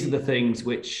 And these are the things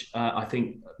which I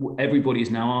think everybody is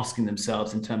now asking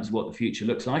themselves in terms of what the future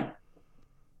looks like.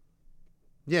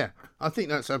 Yeah, I think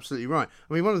that's absolutely right.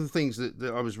 I mean, one of the things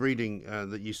that I was reading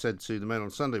that you said to the Mail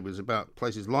on Sunday was about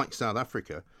places like South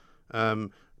Africa,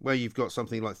 where you've got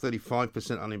something like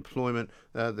 35% unemployment.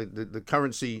 The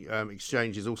currency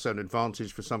exchange is also an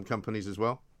advantage for some companies as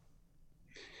well.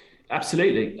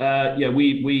 Absolutely.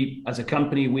 We as a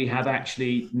company, we have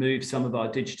actually moved some of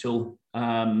our digital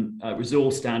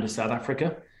resource down to South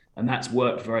Africa, and that's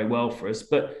worked very well for us.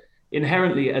 But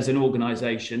inherently, as an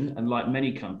organization, and like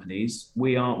many companies,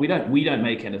 we don't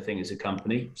make anything as a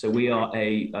company. So we are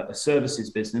a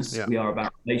services business. Yeah. We are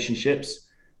about relationships,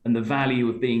 and the value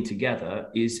of being together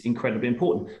is incredibly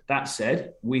important. That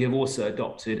said, we have also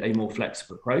adopted a more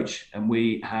flexible approach, and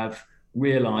we have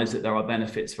realized that there are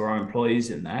benefits for our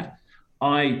employees in that.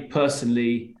 I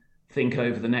personally think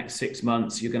over the next 6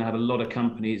 months, you're going to have a lot of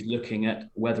companies looking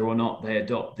at whether or not they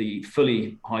adopt the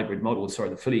fully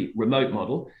remote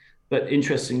model. But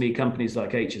interestingly, companies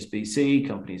like HSBC,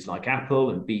 companies like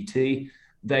Apple and BT,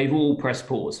 they've all pressed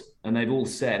pause, and they've all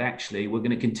said, actually, we're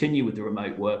going to continue with the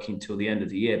remote working till the end of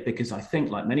the year, because I think,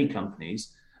 like many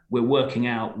companies, we're working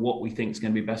out what we think is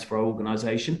going to be best for our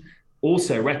organization.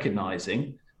 Also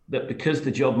recognizing that because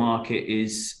the job market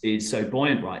is so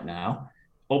buoyant right now,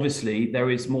 obviously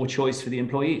there is more choice for the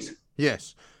employees.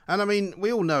 Yes. And I mean,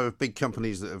 we all know of big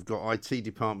companies that have got IT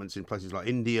departments in places like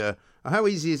India. How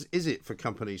easy is it for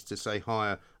companies to, say,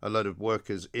 hire a load of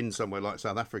workers in somewhere like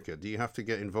South Africa? Do you have to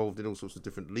get involved in all sorts of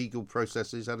different legal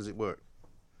processes? How does it work?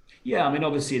 Yeah, I mean,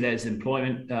 obviously there's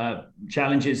employment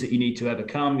challenges that you need to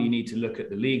overcome. You need to look at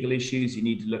the legal issues. You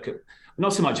need to look at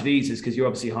not so much visas, because you're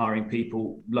obviously hiring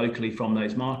people locally from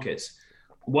those markets.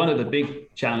 One of the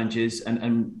big challenges,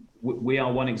 and we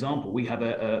are one example. We have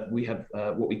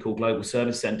what we call global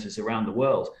service centers around the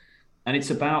world, and it's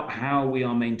about how we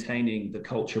are maintaining the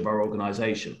culture of our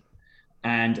organization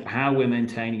and how we're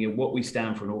maintaining it, what we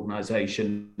stand for an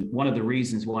organization. One of the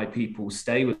reasons why people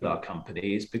stay with our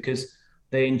company is because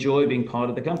they enjoy being part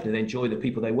of the company. They enjoy the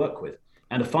people they work with.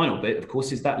 And the final bit, of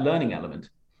course, is that learning element.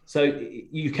 So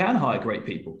you can hire great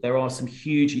people. There are some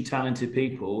hugely talented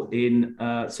people in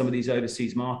some of these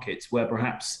overseas markets where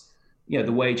perhaps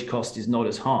the wage cost is not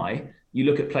as high. You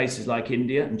look at places like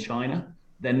India and China,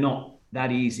 they're not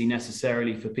that easy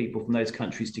necessarily for people from those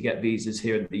countries to get visas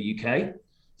here in the UK.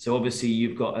 So obviously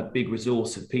you've got a big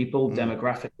resource of people.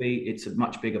 Demographically, it's a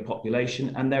much bigger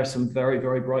population, and there are some very,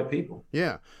 very bright people.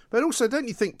 Yeah, but also, don't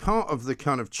you think part of the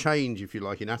kind of change, if you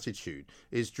like, in attitude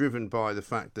is driven by the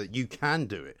fact that you can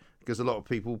do it? Because a lot of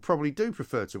people probably do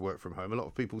prefer to work from home. A lot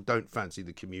of people don't fancy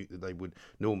the commute that they would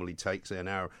normally take, say, an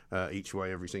hour each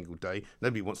way every single day.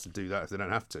 Nobody wants to do that if they don't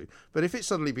have to. But if it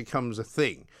suddenly becomes a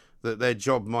thing that their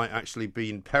job might actually be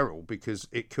in peril because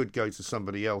it could go to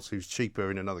somebody else who's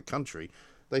cheaper in another country,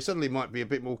 they suddenly might be a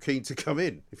bit more keen to come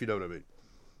in, if you know what I mean.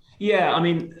 Yeah, I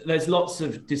mean, there's lots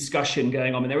of discussion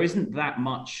going on. I mean, there isn't that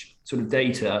much sort of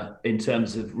data in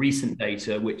terms of recent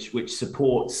data which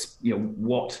supports,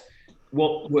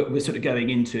 what we're sort of going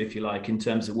into, if you like, in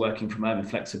terms of working from home and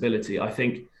flexibility. I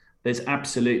think there's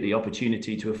absolutely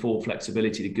opportunity to afford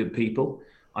flexibility to good people.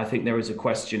 I think there is a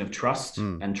question of trust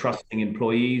and trusting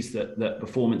employees that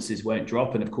performances won't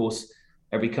drop. And of course,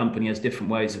 every company has different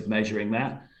ways of measuring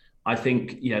that. I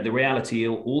think, the reality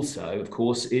also, of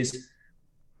course, is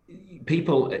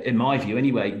people, in my view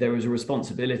anyway, there is a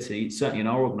responsibility, certainly in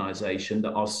our organization,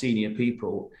 that our senior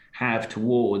people have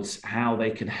towards how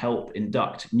they can help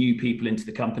induct new people into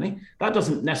the company. That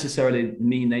doesn't necessarily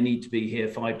mean they need to be here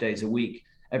 5 days a week,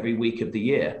 every week of the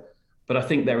year. But I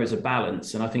think there is a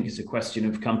balance, and I think it's a question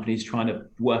of companies trying to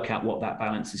work out what that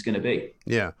balance is going to be.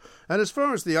 Yeah. And as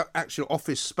far as the actual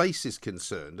office space is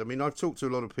concerned, I mean, I've talked to a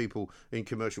lot of people in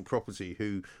commercial property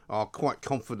who are quite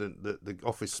confident that the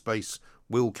office space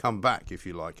will come back, if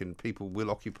you like, and people will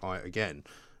occupy it again.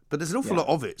 But there's an awful lot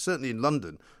of it, certainly in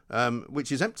London, which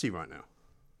is empty right now.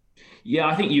 Yeah,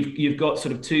 I think you've got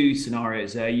sort of two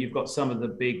scenarios there. You've got some of the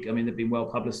big, I mean, they've been well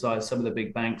publicised. Some of the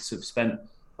big banks have spent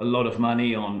a lot of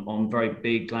money on very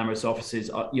big, glamorous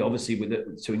offices, obviously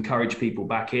to encourage people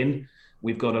back in.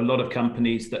 We've got a lot of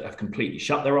companies that have completely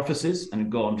shut their offices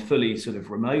and gone fully sort of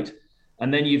remote.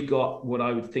 And then you've got what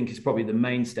I would think is probably the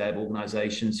mainstay of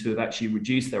organisations who have actually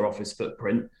reduced their office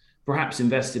footprint, perhaps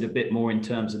invested a bit more in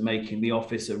terms of making the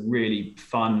office a really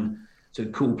fun, sort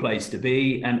of cool place to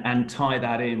be, and tie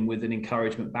that in with an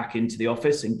encouragement back into the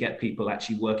office and get people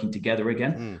actually working together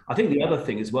again. I think the other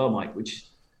thing as well, Mike, which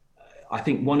I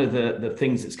think one of the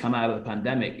things that's come out of the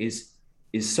pandemic is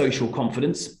social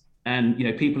confidence. And,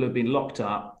 people have been locked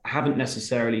up, haven't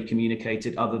necessarily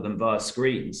communicated other than via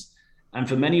screens. And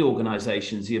for many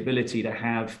organizations, the ability to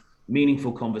have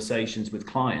meaningful conversations with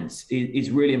clients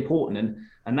is really important.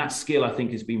 And that skill, I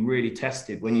think, has been really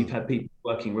tested when you've had people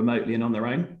working remotely and on their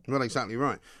own. Well, exactly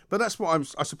right. But that's what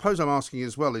I suppose I'm asking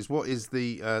as well, is what is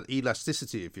the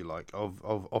elasticity, if you like, of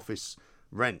office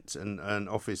rent and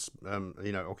office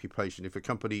occupation? If a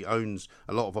company owns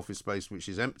a lot of office space which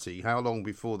is empty, how long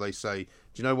before they say, do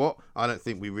you know what, I don't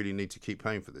think we really need to keep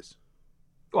paying for this?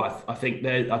 Well, I think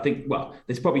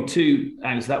there's probably two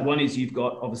angles. That one is you've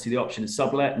got obviously the option of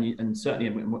sublet, and certainly,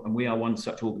 and we are one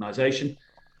such organisation.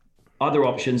 Other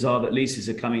options are that leases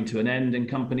are coming to an end and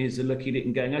companies are looking at it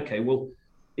and going, okay, well,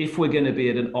 if we're going to be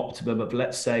at an optimum of,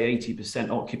 let's say, 80%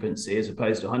 occupancy as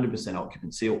opposed to 100%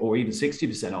 occupancy or even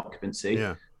 60% occupancy,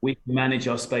 we can manage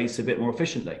our space a bit more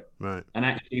efficiently. Right. And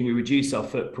actually, we reduce our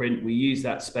footprint. We use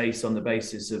that space on the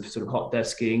basis of sort of hot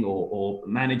desking, or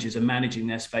managers are managing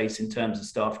their space in terms of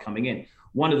staff coming in.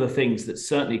 One of the things that's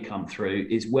certainly come through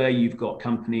is where you've got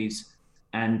companies,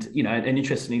 and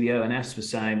interestingly, the ONS was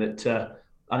saying that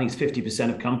I think it's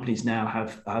 50% of companies now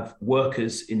have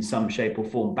workers in some shape or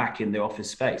form back in their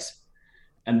office space.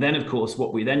 And then, of course,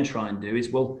 what we then try and do is,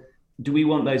 well, do we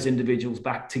want those individuals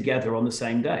back together on the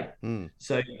same day?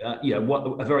 So,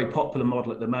 what a very popular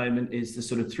model at the moment is the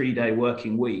sort of 3-day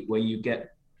working week, where you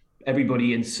get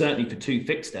everybody in certainly for 2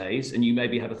 fixed days, and you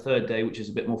maybe have a third day which is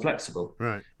a bit more flexible.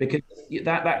 Right. Because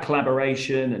that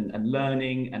collaboration and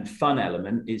learning and fun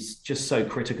element is just so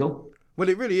critical. Well,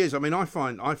 it really is. I mean, I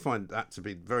find that to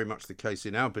be very much the case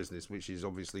in our business, which is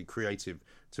obviously creative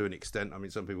to an extent. I mean,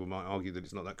 some people might argue that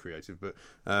it's not that creative, but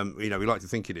we like to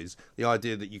think it is. The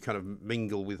idea that you kind of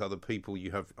mingle with other people,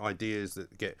 you have ideas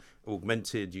that get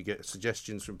augmented, you get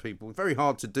suggestions from people. It's very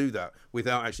hard to do that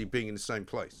without actually being in the same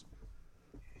place.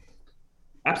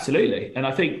 Absolutely, and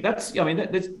I think that's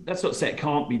not to say it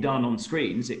can't be done on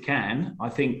screens. It can. I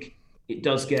think it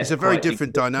does get. It's a very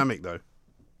different dynamic, though.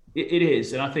 It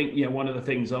is, and I think one of the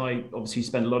things I obviously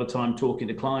spend a lot of time talking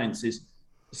to clients is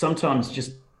sometimes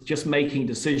just making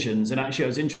decisions. And actually, it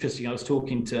was interesting. I was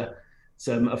talking to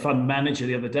a fund manager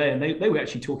the other day, and they were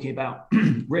actually talking about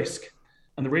risk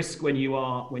and the risk when you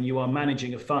are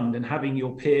managing a fund and having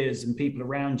your peers and people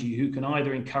around you who can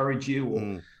either encourage you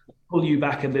or pull you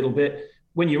back a little bit.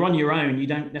 When you're on your own, you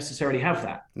don't necessarily have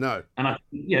that. No. And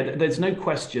there's no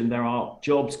question there are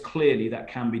jobs clearly that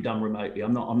can be done remotely.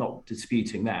 I'm not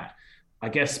disputing that. I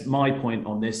guess my point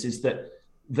on this is that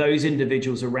those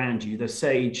individuals around you, the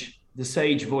sage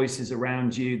voices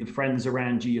around you, the friends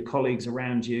around you, your colleagues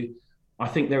around you, I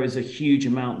think there is a huge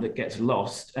amount that gets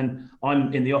lost. And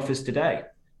I'm in the office today,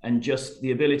 and just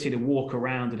the ability to walk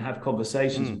around and have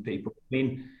conversations with people. I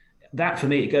mean, that for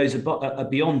me, it goes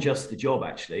beyond just the job.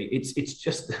 Actually, it's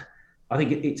just, I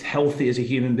think it's healthy as a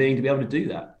human being to be able to do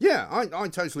that. Yeah, I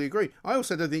totally agree. I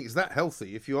also don't think it's that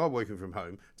healthy if you are working from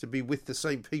home to be with the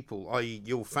same people, i.e.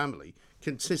 your family,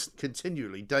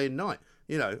 continually day and night.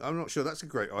 I'm not sure that's a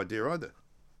great idea either.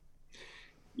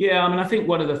 Yeah, I mean, I think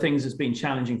one of the things that's been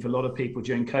challenging for a lot of people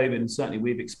during COVID, and certainly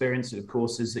we've experienced it, of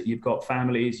course, is that you've got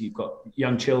families, you've got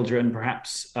young children,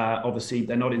 perhaps, obviously,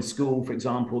 they're not in school, for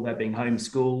example, they're being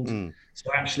homeschooled.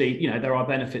 So actually, there are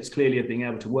benefits clearly of being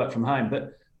able to work from home.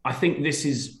 But I think this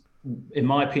is, in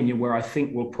my opinion, where I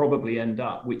think we'll probably end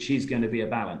up, which is going to be a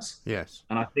balance. Yes.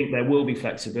 And I think there will be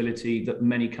flexibility that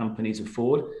many companies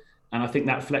afford. And I think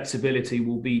that flexibility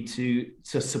will be to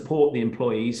support the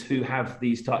employees who have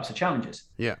these types of challenges.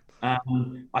 Yeah.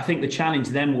 I think the challenge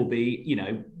then will be,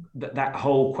 that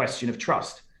whole question of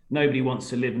trust. Nobody wants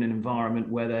to live in an environment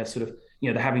where they're sort of,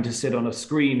 they're having to sit on a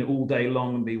screen all day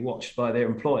long and be watched by their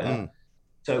employer.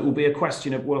 So it will be a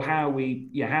question of, well, how are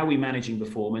we managing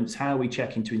performance? How are we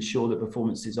checking to ensure that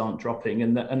performances aren't dropping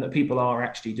and that people are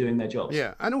actually doing their jobs?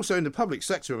 Yeah, and also in the public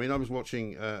sector. I mean, I was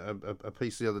watching a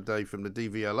piece the other day from the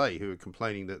DVLA who are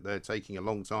complaining that they're taking a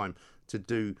long time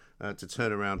to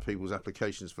turn around people's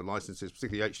applications for licences,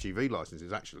 particularly HGV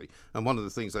licences, actually. And one of the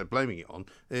things they're blaming it on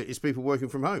is people working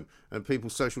from home and people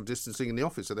social distancing in the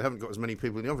office. So they haven't got as many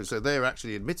people in the office. So they're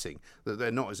actually admitting that they're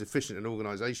not as efficient an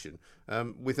organisation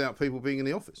without people being in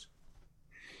the office.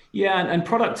 Yeah, and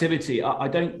productivity, I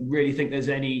don't really think there's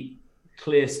any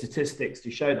clear statistics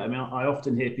to show that. I mean, I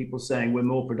often hear people saying we're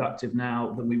more productive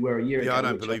now than we were a year ago. Yeah, I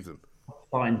don't believe them.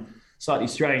 Fine. Slightly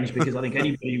strange, because I think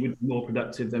anybody would be more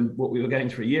productive than what we were going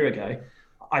through a year ago.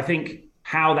 I think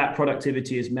how that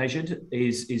productivity is measured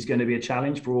is going to be a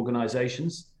challenge for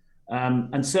organisations.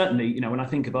 And certainly, when I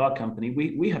think of our company,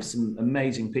 we have some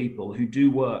amazing people who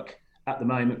do work at the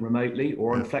moment remotely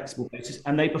or on a flexible basis,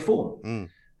 and they perform.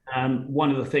 One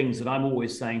of the things that I'm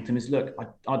always saying to them is, look,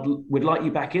 I would like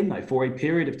you back in, though, for a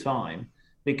period of time,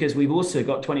 because we've also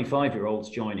got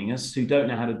 25-year-olds joining us who don't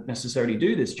know how to necessarily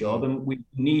do this job, and we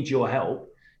need your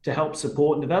help to help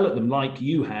support and develop them like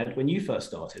you had when you first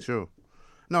started. Sure.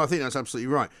 No, I think that's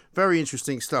absolutely right. Very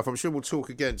interesting stuff. I'm sure we'll talk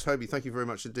again. Toby, thank you very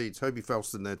much indeed. Toby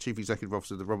Falston there, Chief Executive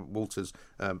Officer of the Robert Walters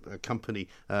company,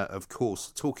 of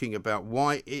course, talking about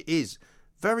why it is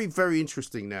very, very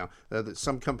interesting now that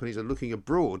some companies are looking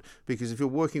abroad, because if you're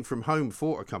working from home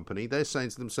for a company, they're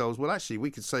saying to themselves, well, actually, we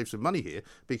could save some money here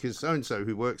because so-and-so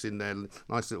who works in their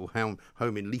nice little home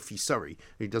in leafy Surrey,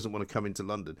 who doesn't want to come into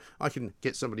London, I can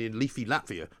get somebody in leafy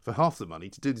Latvia for half the money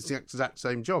to do the exact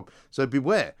same job. So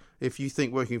beware, if you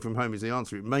think working from home is the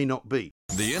answer, it may not be.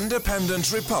 The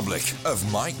Independent Republic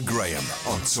of Mike Graham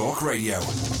on Talk Radio.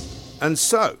 And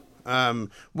so,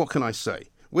 what can I say?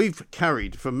 We've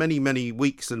carried for many, many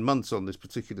weeks and months on this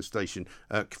particular station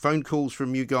phone calls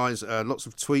from you guys, lots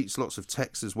of tweets, lots of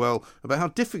texts as well, about how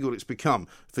difficult it's become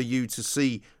for you to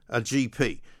see a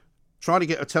GP. Try to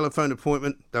get a telephone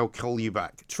appointment, they'll call you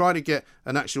back. Try to get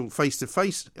an actual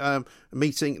face-to-face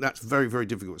meeting, that's very, very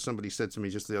difficult. Somebody said to me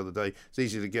just the other day, it's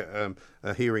easier to get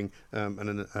a hearing and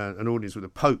an audience with a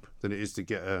pope than it is to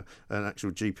get an actual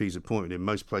GP's appointment in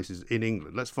most places in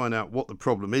England. Let's find out what the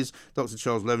problem is. Dr.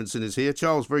 Charles Levinson is here.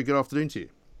 Charles, very good afternoon to you.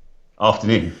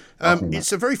 Afternoon.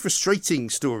 It's a very frustrating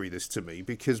story, this, to me,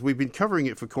 because we've been covering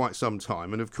it for quite some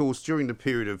time. And of course, during the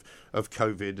period of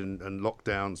COVID and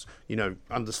lockdowns,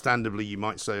 understandably, you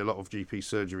might say a lot of GP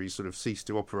surgeries sort of ceased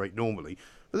to operate normally.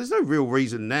 But there's no real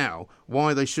reason now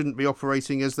why they shouldn't be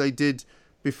operating as they did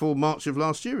before March of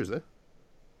last year, is there?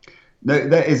 No,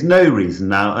 there is no reason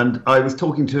now. And I was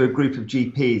talking to a group of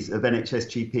GPs, of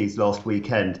NHS GPs last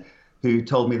weekend, who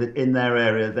told me that in their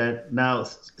area, they're now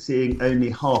seeing only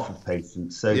half of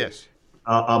patients. So yes.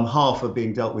 Half are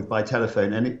being dealt with by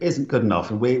telephone, and it isn't good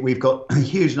enough. And we've got a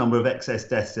huge number of excess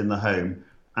deaths in the home,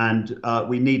 and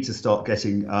we need to start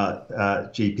getting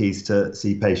GPs to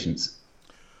see patients.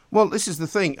 Well, this is the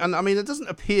thing. And I mean, it doesn't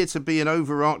appear to be an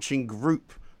overarching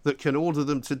group that can order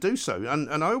them to do so. And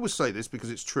I always say this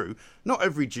because it's true. Not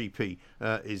every GP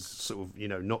is sort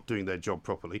of, not doing their job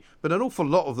properly, but an awful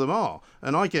lot of them are.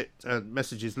 And I get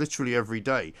messages literally every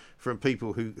day from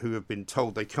people who have been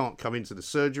told they can't come into the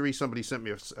surgery. Somebody sent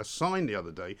me a sign the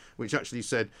other day which actually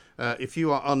said, if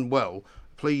you are unwell,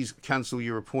 please cancel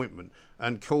your appointment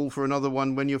and call for another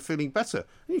one when you're feeling better.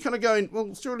 And you're kind of going,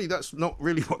 well, surely that's not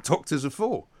really what doctors are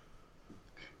for.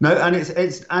 No, and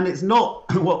it's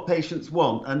not what patients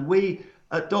want. And we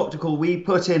at Dr. Call, we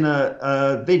put in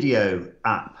a video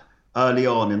app early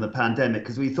on in the pandemic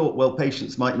because we thought, well,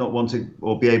 patients might not want to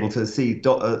or be able to see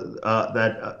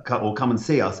or come and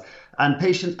see us. And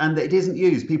it isn't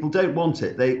used. People don't want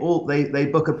it. They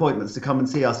book appointments to come and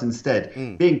see us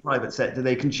instead. Being private sector,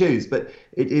 they can choose, but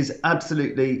it is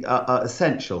absolutely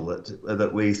essential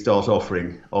that we start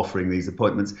offering these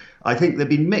appointments. I think there've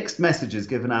been mixed messages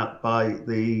given out by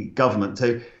the government.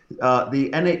 So the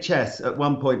NHS at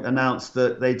one point announced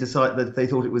that they decided that they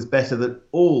thought it was better that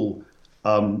all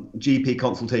GP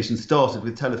consultations started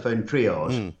with telephone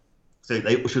triage. So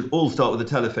they should all start with a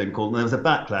telephone call, and there was a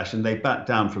backlash, and they backed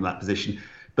down from that position.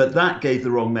 But that gave the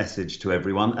wrong message to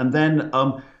everyone. And then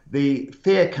the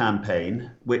fear campaign,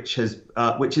 which is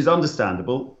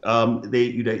understandable.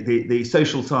 The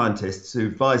social scientists who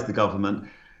advised the government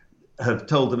have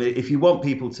told them if you want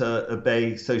people to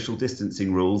obey social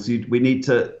distancing rules, we need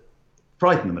to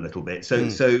frighten them a little bit. So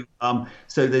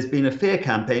there's been a fear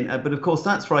campaign, but of course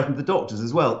that's frightened the doctors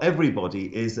as well. Everybody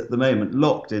is at the moment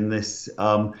locked in this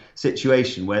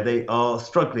situation where we're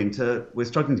struggling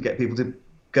to get people to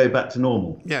go back to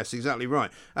normal. Yes, exactly right.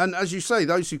 And as you say,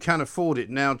 those who can afford it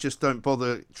now just don't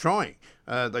bother trying.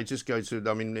 They just go to,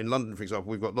 in London, for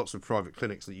example, we've got lots of private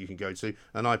clinics that you can go to.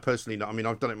 And I personally know,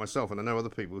 I've done it myself, and I know other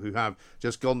people who have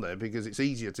just gone there because it's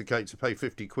easier to pay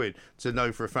 50 quid to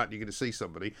know for a fact you're going to see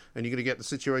somebody and you're going to get the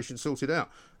situation sorted out.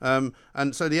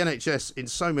 And so the NHS, in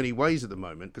so many ways at the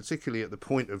moment, particularly at the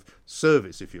point of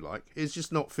service, if you like, is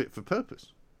just not fit for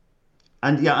purpose.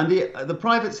 And the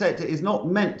private sector is not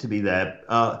meant to be there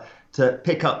to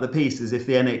pick up the pieces if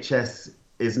the NHS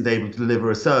isn't able to deliver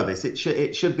a service.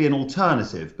 It should be an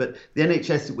alternative. But the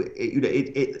NHS,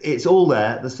 it's all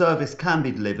there. The service can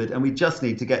be delivered, and we just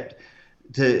need to get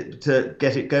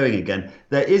it going again.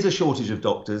 There is a shortage of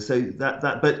doctors, so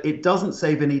but it doesn't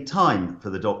save any time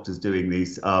for the doctors doing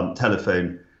these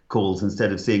telephone calls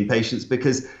instead of seeing patients,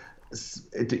 because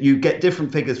you get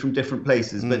different figures from different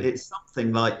places. But it's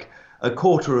something like a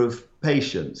quarter of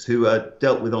patients who are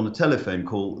dealt with on a telephone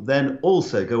call then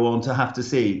also go on to have to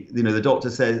see, the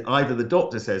doctor says, either the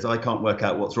doctor says, I can't work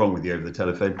out what's wrong with you over the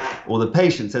telephone, or the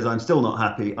patient says, I'm still not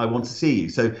happy, I want to see you.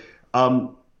 So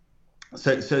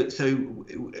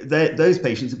those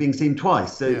patients are being seen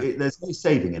twice. So there's no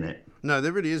saving in it. No,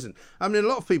 there really isn't. A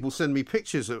lot of people send me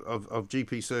pictures of GP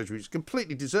surgeries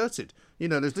completely deserted.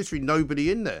 There's literally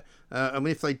nobody in there.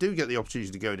 If they do get the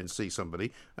opportunity to go in and see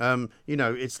somebody,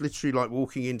 it's literally like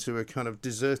walking into a kind of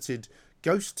deserted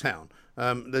ghost town.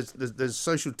 There's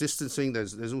social distancing.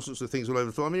 There's all sorts of things all over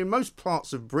the floor. In most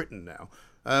parts of Britain now,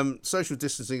 social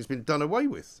distancing has been done away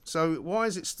with. So why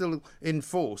is it still in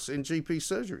force in GP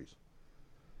surgeries?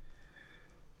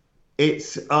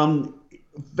 It's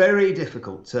very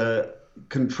difficult to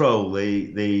control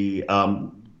the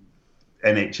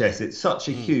NHS. It's such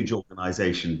a huge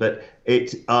organisation, but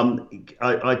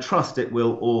I trust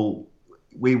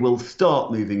we will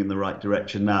start moving in the right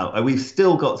direction now. And we've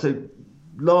still got,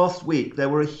 last week there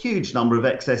were a huge number of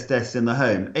excess deaths in the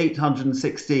home,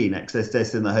 816 excess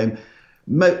deaths in the home.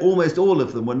 Almost all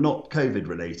of them were not COVID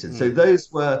related. So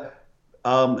those were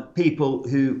people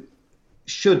who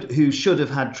should have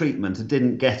had treatment and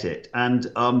didn't get it. And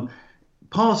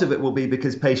part of it will be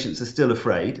because patients are still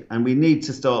afraid, and we need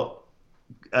to start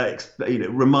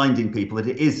reminding people that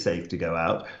it is safe to go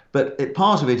out. But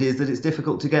part of it is that it's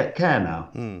difficult to get care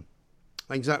now.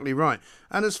 Exactly right.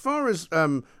 And as far as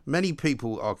many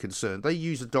people are concerned, they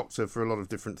use a doctor for a lot of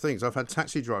different things. I've had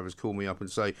taxi drivers call me up and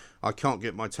say, I can't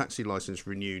get my taxi licence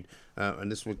renewed.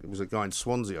 And this was a guy in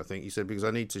Swansea, I think. He said, because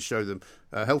I need to show them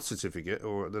a health certificate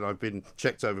or that I've been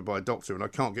checked over by a doctor and I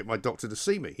can't get my doctor to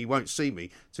see me. He won't see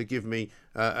me to give me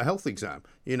a health exam.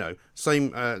 You know,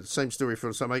 same story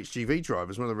for some HGV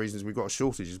drivers. One of the reasons we've got a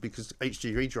shortage is because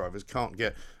HGV drivers can't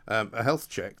get a health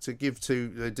check to give to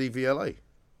the DVLA.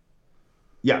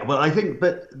 Yeah, well, I think,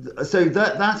 so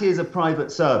that is a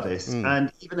private service,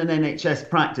 and even an NHS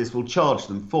practice will charge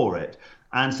them for it.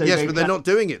 And so yes, but they're not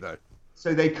doing it though.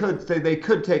 So they could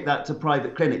take that to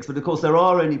private clinics, but of course there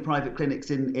are only private clinics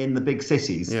in the big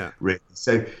cities. Yeah. Really.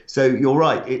 So you're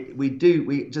right. We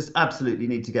just absolutely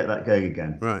need to get that going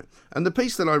again. Right. And the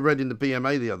piece that I read in the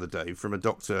BMA the other day from a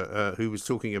doctor who was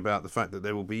talking about the fact that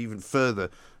there will be even further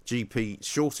GP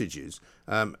shortages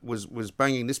was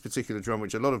banging this particular drum,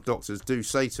 which a lot of doctors do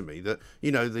say to me, that,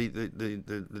 you know,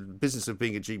 the business of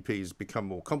being a GP has become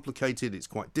more complicated. It's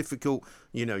quite difficult.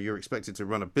 You know, you're expected to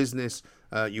run a business.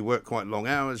 You work quite long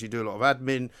hours. You do a lot of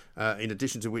admin, in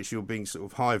addition to which you're being sort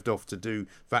of hived off to do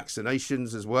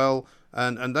vaccinations as well.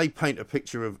 And they paint a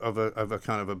picture of a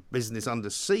kind of a business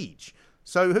under siege.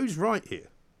 So who's right here?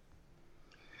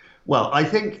 Well, I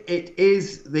think it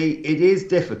is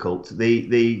difficult,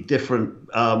 the different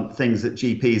things that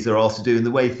GPs are asked to do and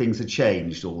the way things are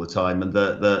changed all the time, and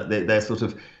they're sort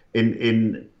of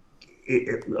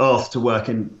asked to work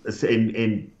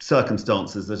in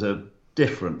circumstances that are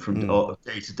different from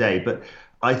day to day. But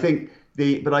I think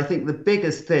the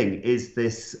biggest thing is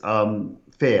this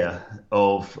fear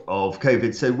of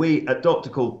COVID. So we at Dr.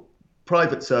 Call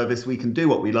private service, we can do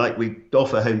what we like. We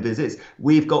offer home visits.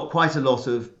 We've got quite a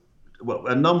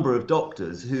number of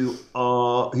doctors who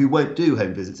won't do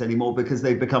home visits anymore because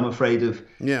they've become afraid of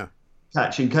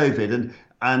catching COVID,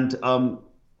 and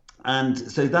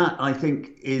so that, I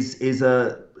think, is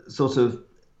a sort of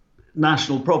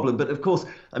national problem. But of course,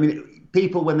 I mean,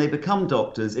 people, when they become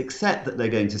doctors, accept that they're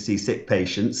going to see sick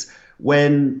patients.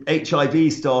 When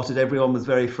HIV started, everyone was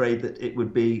very afraid that it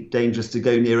would be dangerous to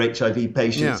go near HIV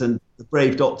patients, and the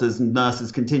brave doctors and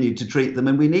nurses continued to treat them.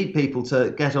 And we need people to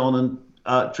get on and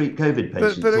treat COVID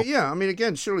patients. But I mean,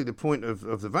 again, surely the point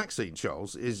of the vaccine,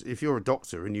 Charles, is if you're a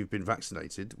doctor and you've been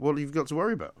vaccinated, what have you got to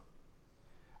worry about?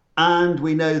 And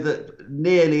we know that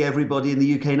nearly everybody in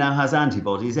the UK now has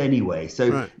antibodies anyway.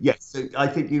 So, yes, so I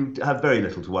think you have very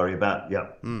little to worry about. Yeah,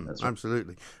 that's right.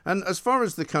 Absolutely. And as far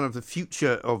as the kind of the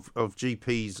future of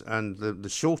GPs and the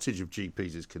shortage of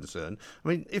GPs is concerned, I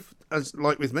mean, if, as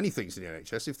like with many things in the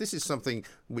NHS, if this is something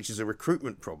which is a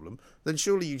recruitment problem, then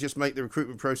surely you just make the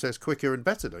recruitment process quicker and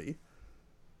better, don't you?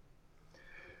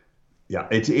 Yeah,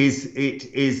 it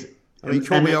is. I mean,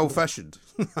 call me old-fashioned.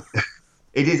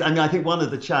 It is. I mean, I think one of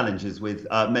the challenges with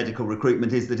medical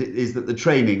recruitment is that the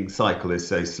training cycle is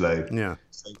so slow. Yeah.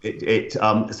 So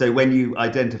so when you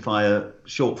identify a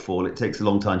shortfall, it takes a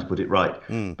long time to put it right.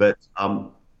 But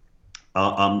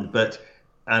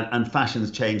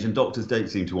fashions change, and doctors don't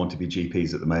seem to want to be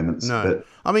GPs at the moment. No. But,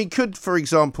 I mean, could, for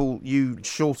example, you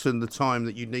shorten the time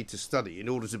that you need to study in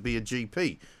order to be a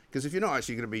GP? Because if you're not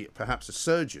actually going to be perhaps a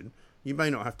surgeon, you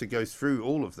may not have to go through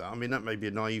all of that. I mean, that may be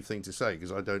a naive thing to say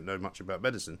because I don't know much about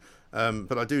medicine,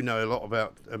 but I do know a lot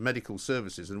about medical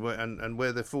services and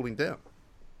where they're falling down.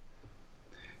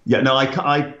 Yeah, no,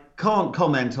 I can't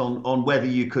comment on whether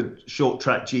you could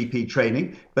short-track GP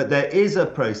training, but there is a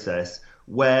process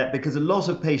where, because a lot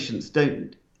of patients a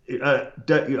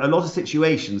lot of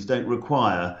situations don't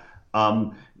require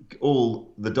all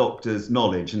the doctor's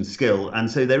knowledge and skill, and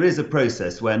so there is a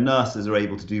process where nurses are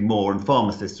able to do more and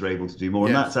pharmacists are able to do more,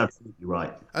 and that's absolutely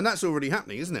right. And that's already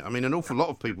happening, isn't it? I mean, an awful lot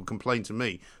of people complain to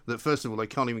me that, first of all, they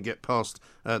can't even get past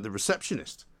the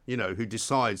receptionist, you know, who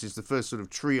decides is the first sort of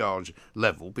triage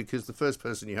level, because the first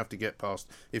person you have to get past,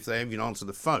 if they even answer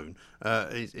the phone,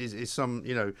 is some,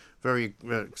 you know, very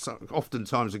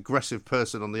oftentimes aggressive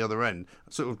person on the other end,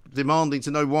 sort of demanding to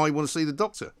know why you want to see the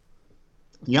doctor.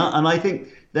 Yeah, and I think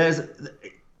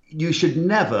you should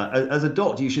never, as a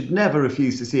doctor, you should never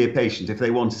refuse to see a patient if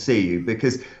they want to see you,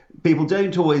 because people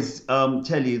don't always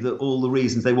tell you that all the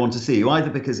reasons they want to see you, either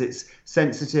because it's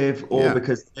sensitive or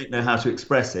because they don't know how to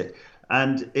express it.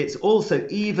 And it's also,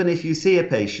 even if you see a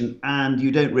patient and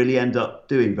you don't really end up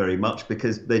doing very much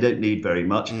because they don't need very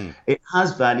much, it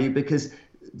has value because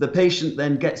the patient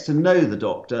then gets to know the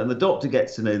doctor and the doctor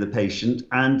gets to know the patient,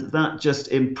 and that just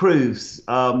improves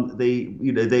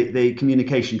the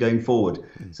communication going forward.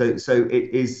 So it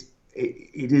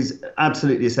is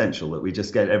absolutely essential that we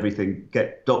just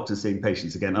get doctors seeing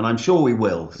patients again, and I'm sure we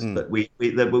will. But we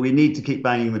need to keep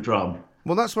banging the drum.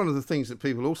 Well, that's one of the things that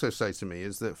people also say to me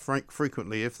is that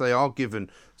frequently, if they are given,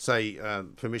 say,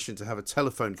 permission to have a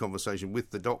telephone conversation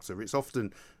with the doctor, it's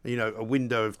often, a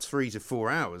window of 3 to 4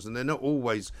 hours, and they're not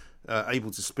always able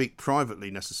to speak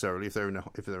privately necessarily. If they're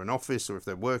in office or if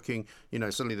they're working,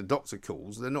 suddenly the doctor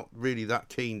calls. They're not really that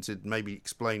keen to maybe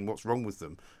explain what's wrong with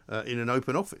them in an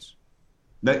open office.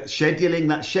 No,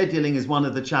 scheduling is one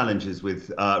of the challenges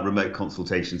with remote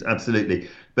consultations. Absolutely,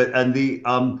 the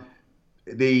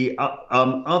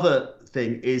other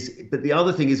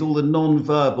thing is all the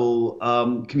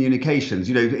non-verbal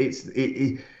communications.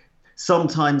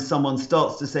 Sometimes someone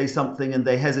starts to say something and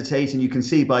they hesitate, and you can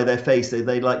see by their face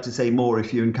they'd like to say more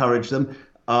if you encourage them.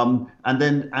 And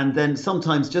then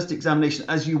sometimes just examination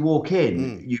as you walk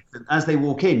in. As they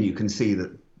walk in, you can see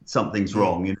that something's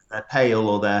wrong. They're pale,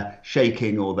 or they're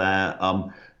shaking, or they're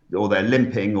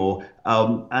limping,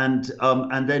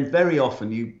 and then very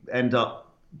often you end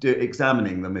up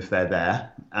examining them if they're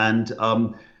there, and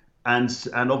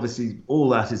obviously all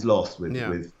that is lost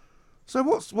with. So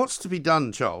what's to be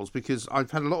done, Charles? Because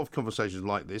I've had a lot of conversations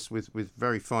like this with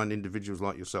very fine individuals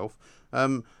like yourself,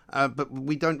 but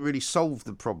we don't really solve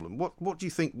the problem. What do you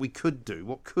think we could do?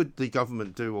 What could the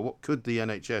government do, or what could the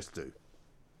NHS do?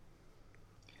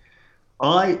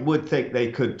 I would think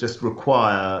they could just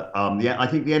require. I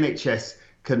think the NHS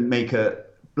can make a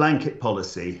blanket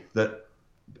policy that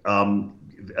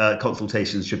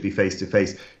consultations should be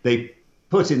face-to-face. They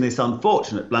put in this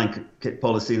unfortunate blanket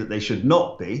policy that they should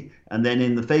not be, and then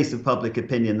in the face of public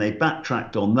opinion they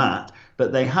backtracked on that,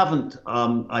 but they haven't,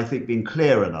 I think, been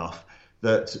clear enough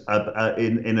that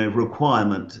in a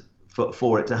requirement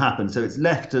for it to happen. So it's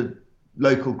left to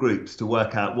local groups to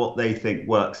work out what they think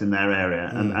works in their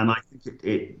area, and I think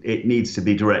it needs to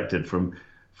be directed from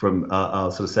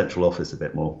our sort of central office a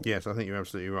bit more. Yes, I think you're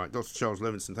absolutely right. Dr. Charles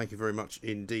Levinson, thank you very much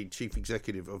indeed, Chief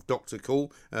Executive of Dr.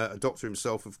 Call, a doctor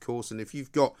himself, of course. And if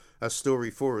you've got a story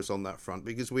for us on that front,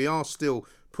 because we are still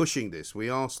pushing this, we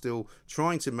are still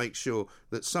trying to make sure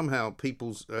that somehow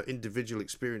people's individual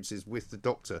experiences with the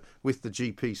doctor, with the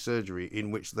GP surgery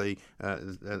in which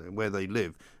where they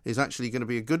live, is actually going to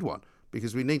be a good one.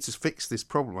 Because we need to fix this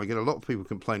problem. I get a lot of people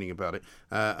complaining about it,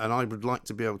 and I would like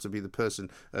to be able to be the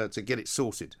person to get it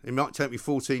sorted. It might take me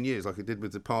 14 years, like I did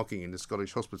with the parking in the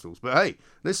Scottish hospitals. But hey,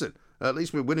 listen, at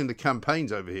least we're winning the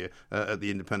campaigns over here at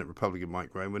the Independent Republican,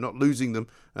 Mike Graham. We're not losing them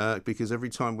because every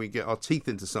time we get our teeth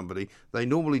into somebody, they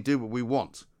normally do what we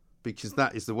want, because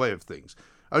that is the way of things.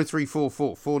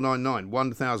 0344 499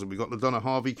 1000. We've got LaDonna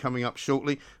Harvey coming up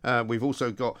shortly. We've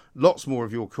also got lots more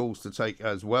of your calls to take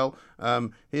as well.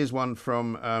 Here's one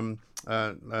from,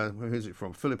 who's it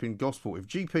from? Philip in Gosport. If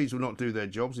GPs will not do their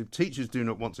jobs, if teachers do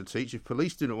not want to teach, if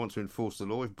police do not want to enforce the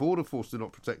law, if border force do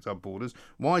not protect our borders,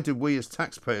 why do we as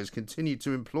taxpayers continue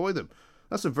to employ them?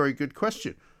 That's a very good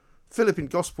question. Philip in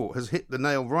Gosport has hit the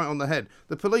nail right on the head.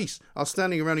 The police are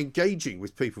standing around engaging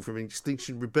with people from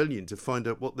Extinction Rebellion to find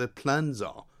out what their plans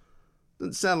are.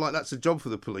 Doesn't sound like that's a job for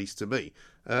the police to me.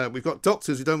 We've got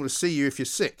doctors who don't want to see you if you're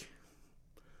sick.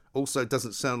 Also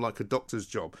doesn't sound like a doctor's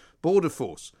job. Border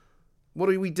force. What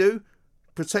do we do?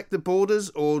 Protect the borders,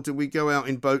 or do we go out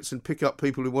in boats and pick up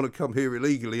people who want to come here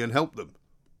illegally and help them?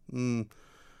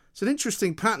 It's an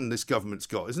interesting pattern this government's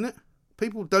got, isn't it?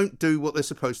 People don't do what they're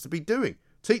supposed to be doing.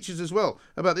 Teachers as well.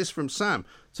 How about this from Sam?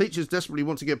 Teachers desperately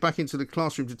want to get back into the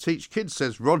classroom to teach kids,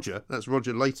 says Roger. That's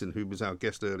Roger Layton, who was our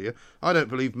guest earlier. I don't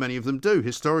believe many of them do.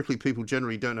 Historically, people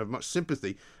generally don't have much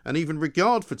sympathy and even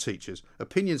regard for teachers.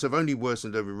 Opinions have only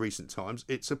worsened over recent times.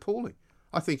 It's appalling.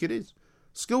 I think it is.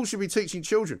 Schools should be teaching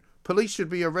children. Police should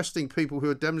be arresting people who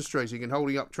are demonstrating and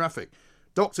holding up traffic.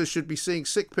 Doctors should be seeing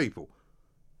sick people.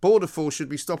 Border force should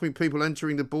be stopping people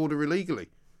entering the border illegally.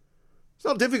 It's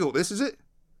not difficult, this, is it?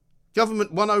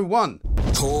 Government 101.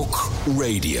 Talk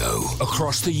Radio.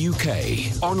 Across the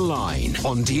UK. Online,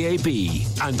 on DAB,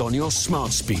 and on your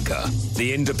smart speaker.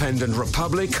 The Independent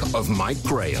Republic of Mike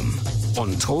Graham.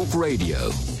 On Talk Radio.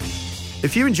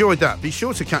 If you enjoyed that, be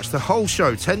sure to catch the whole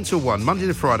show 10 till 1, Monday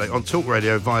to Friday, on Talk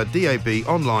Radio via DAB,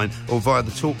 online, or via the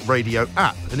Talk Radio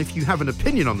app. And if you have an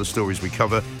opinion on the stories we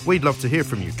cover, we'd love to hear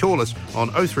from you. Call us on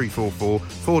 0344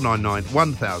 499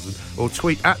 1000 or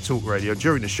tweet at Talk Radio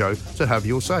during the show to have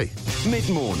your say.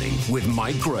 Mid-morning with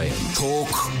Mike Graham. Talk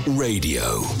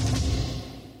Radio.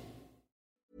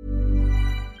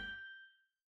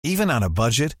 Even on a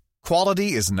budget,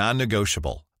 quality is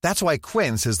non-negotiable. That's why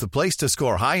Quince is the place to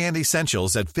score high-end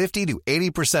essentials at 50 to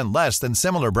 80% less than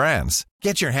similar brands.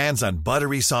 Get your hands on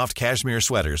buttery soft cashmere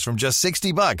sweaters from just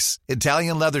 $60,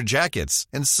 Italian leather jackets,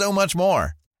 and so much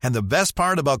more. And the best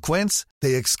part about Quince,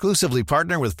 they exclusively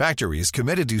partner with factories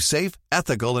committed to safe,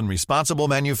 ethical, and responsible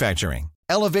manufacturing.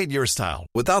 Elevate your style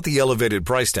without the elevated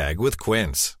price tag with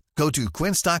Quince. Go to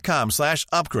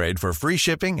quince.com/upgrade for free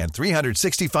shipping and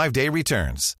 365-day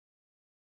returns.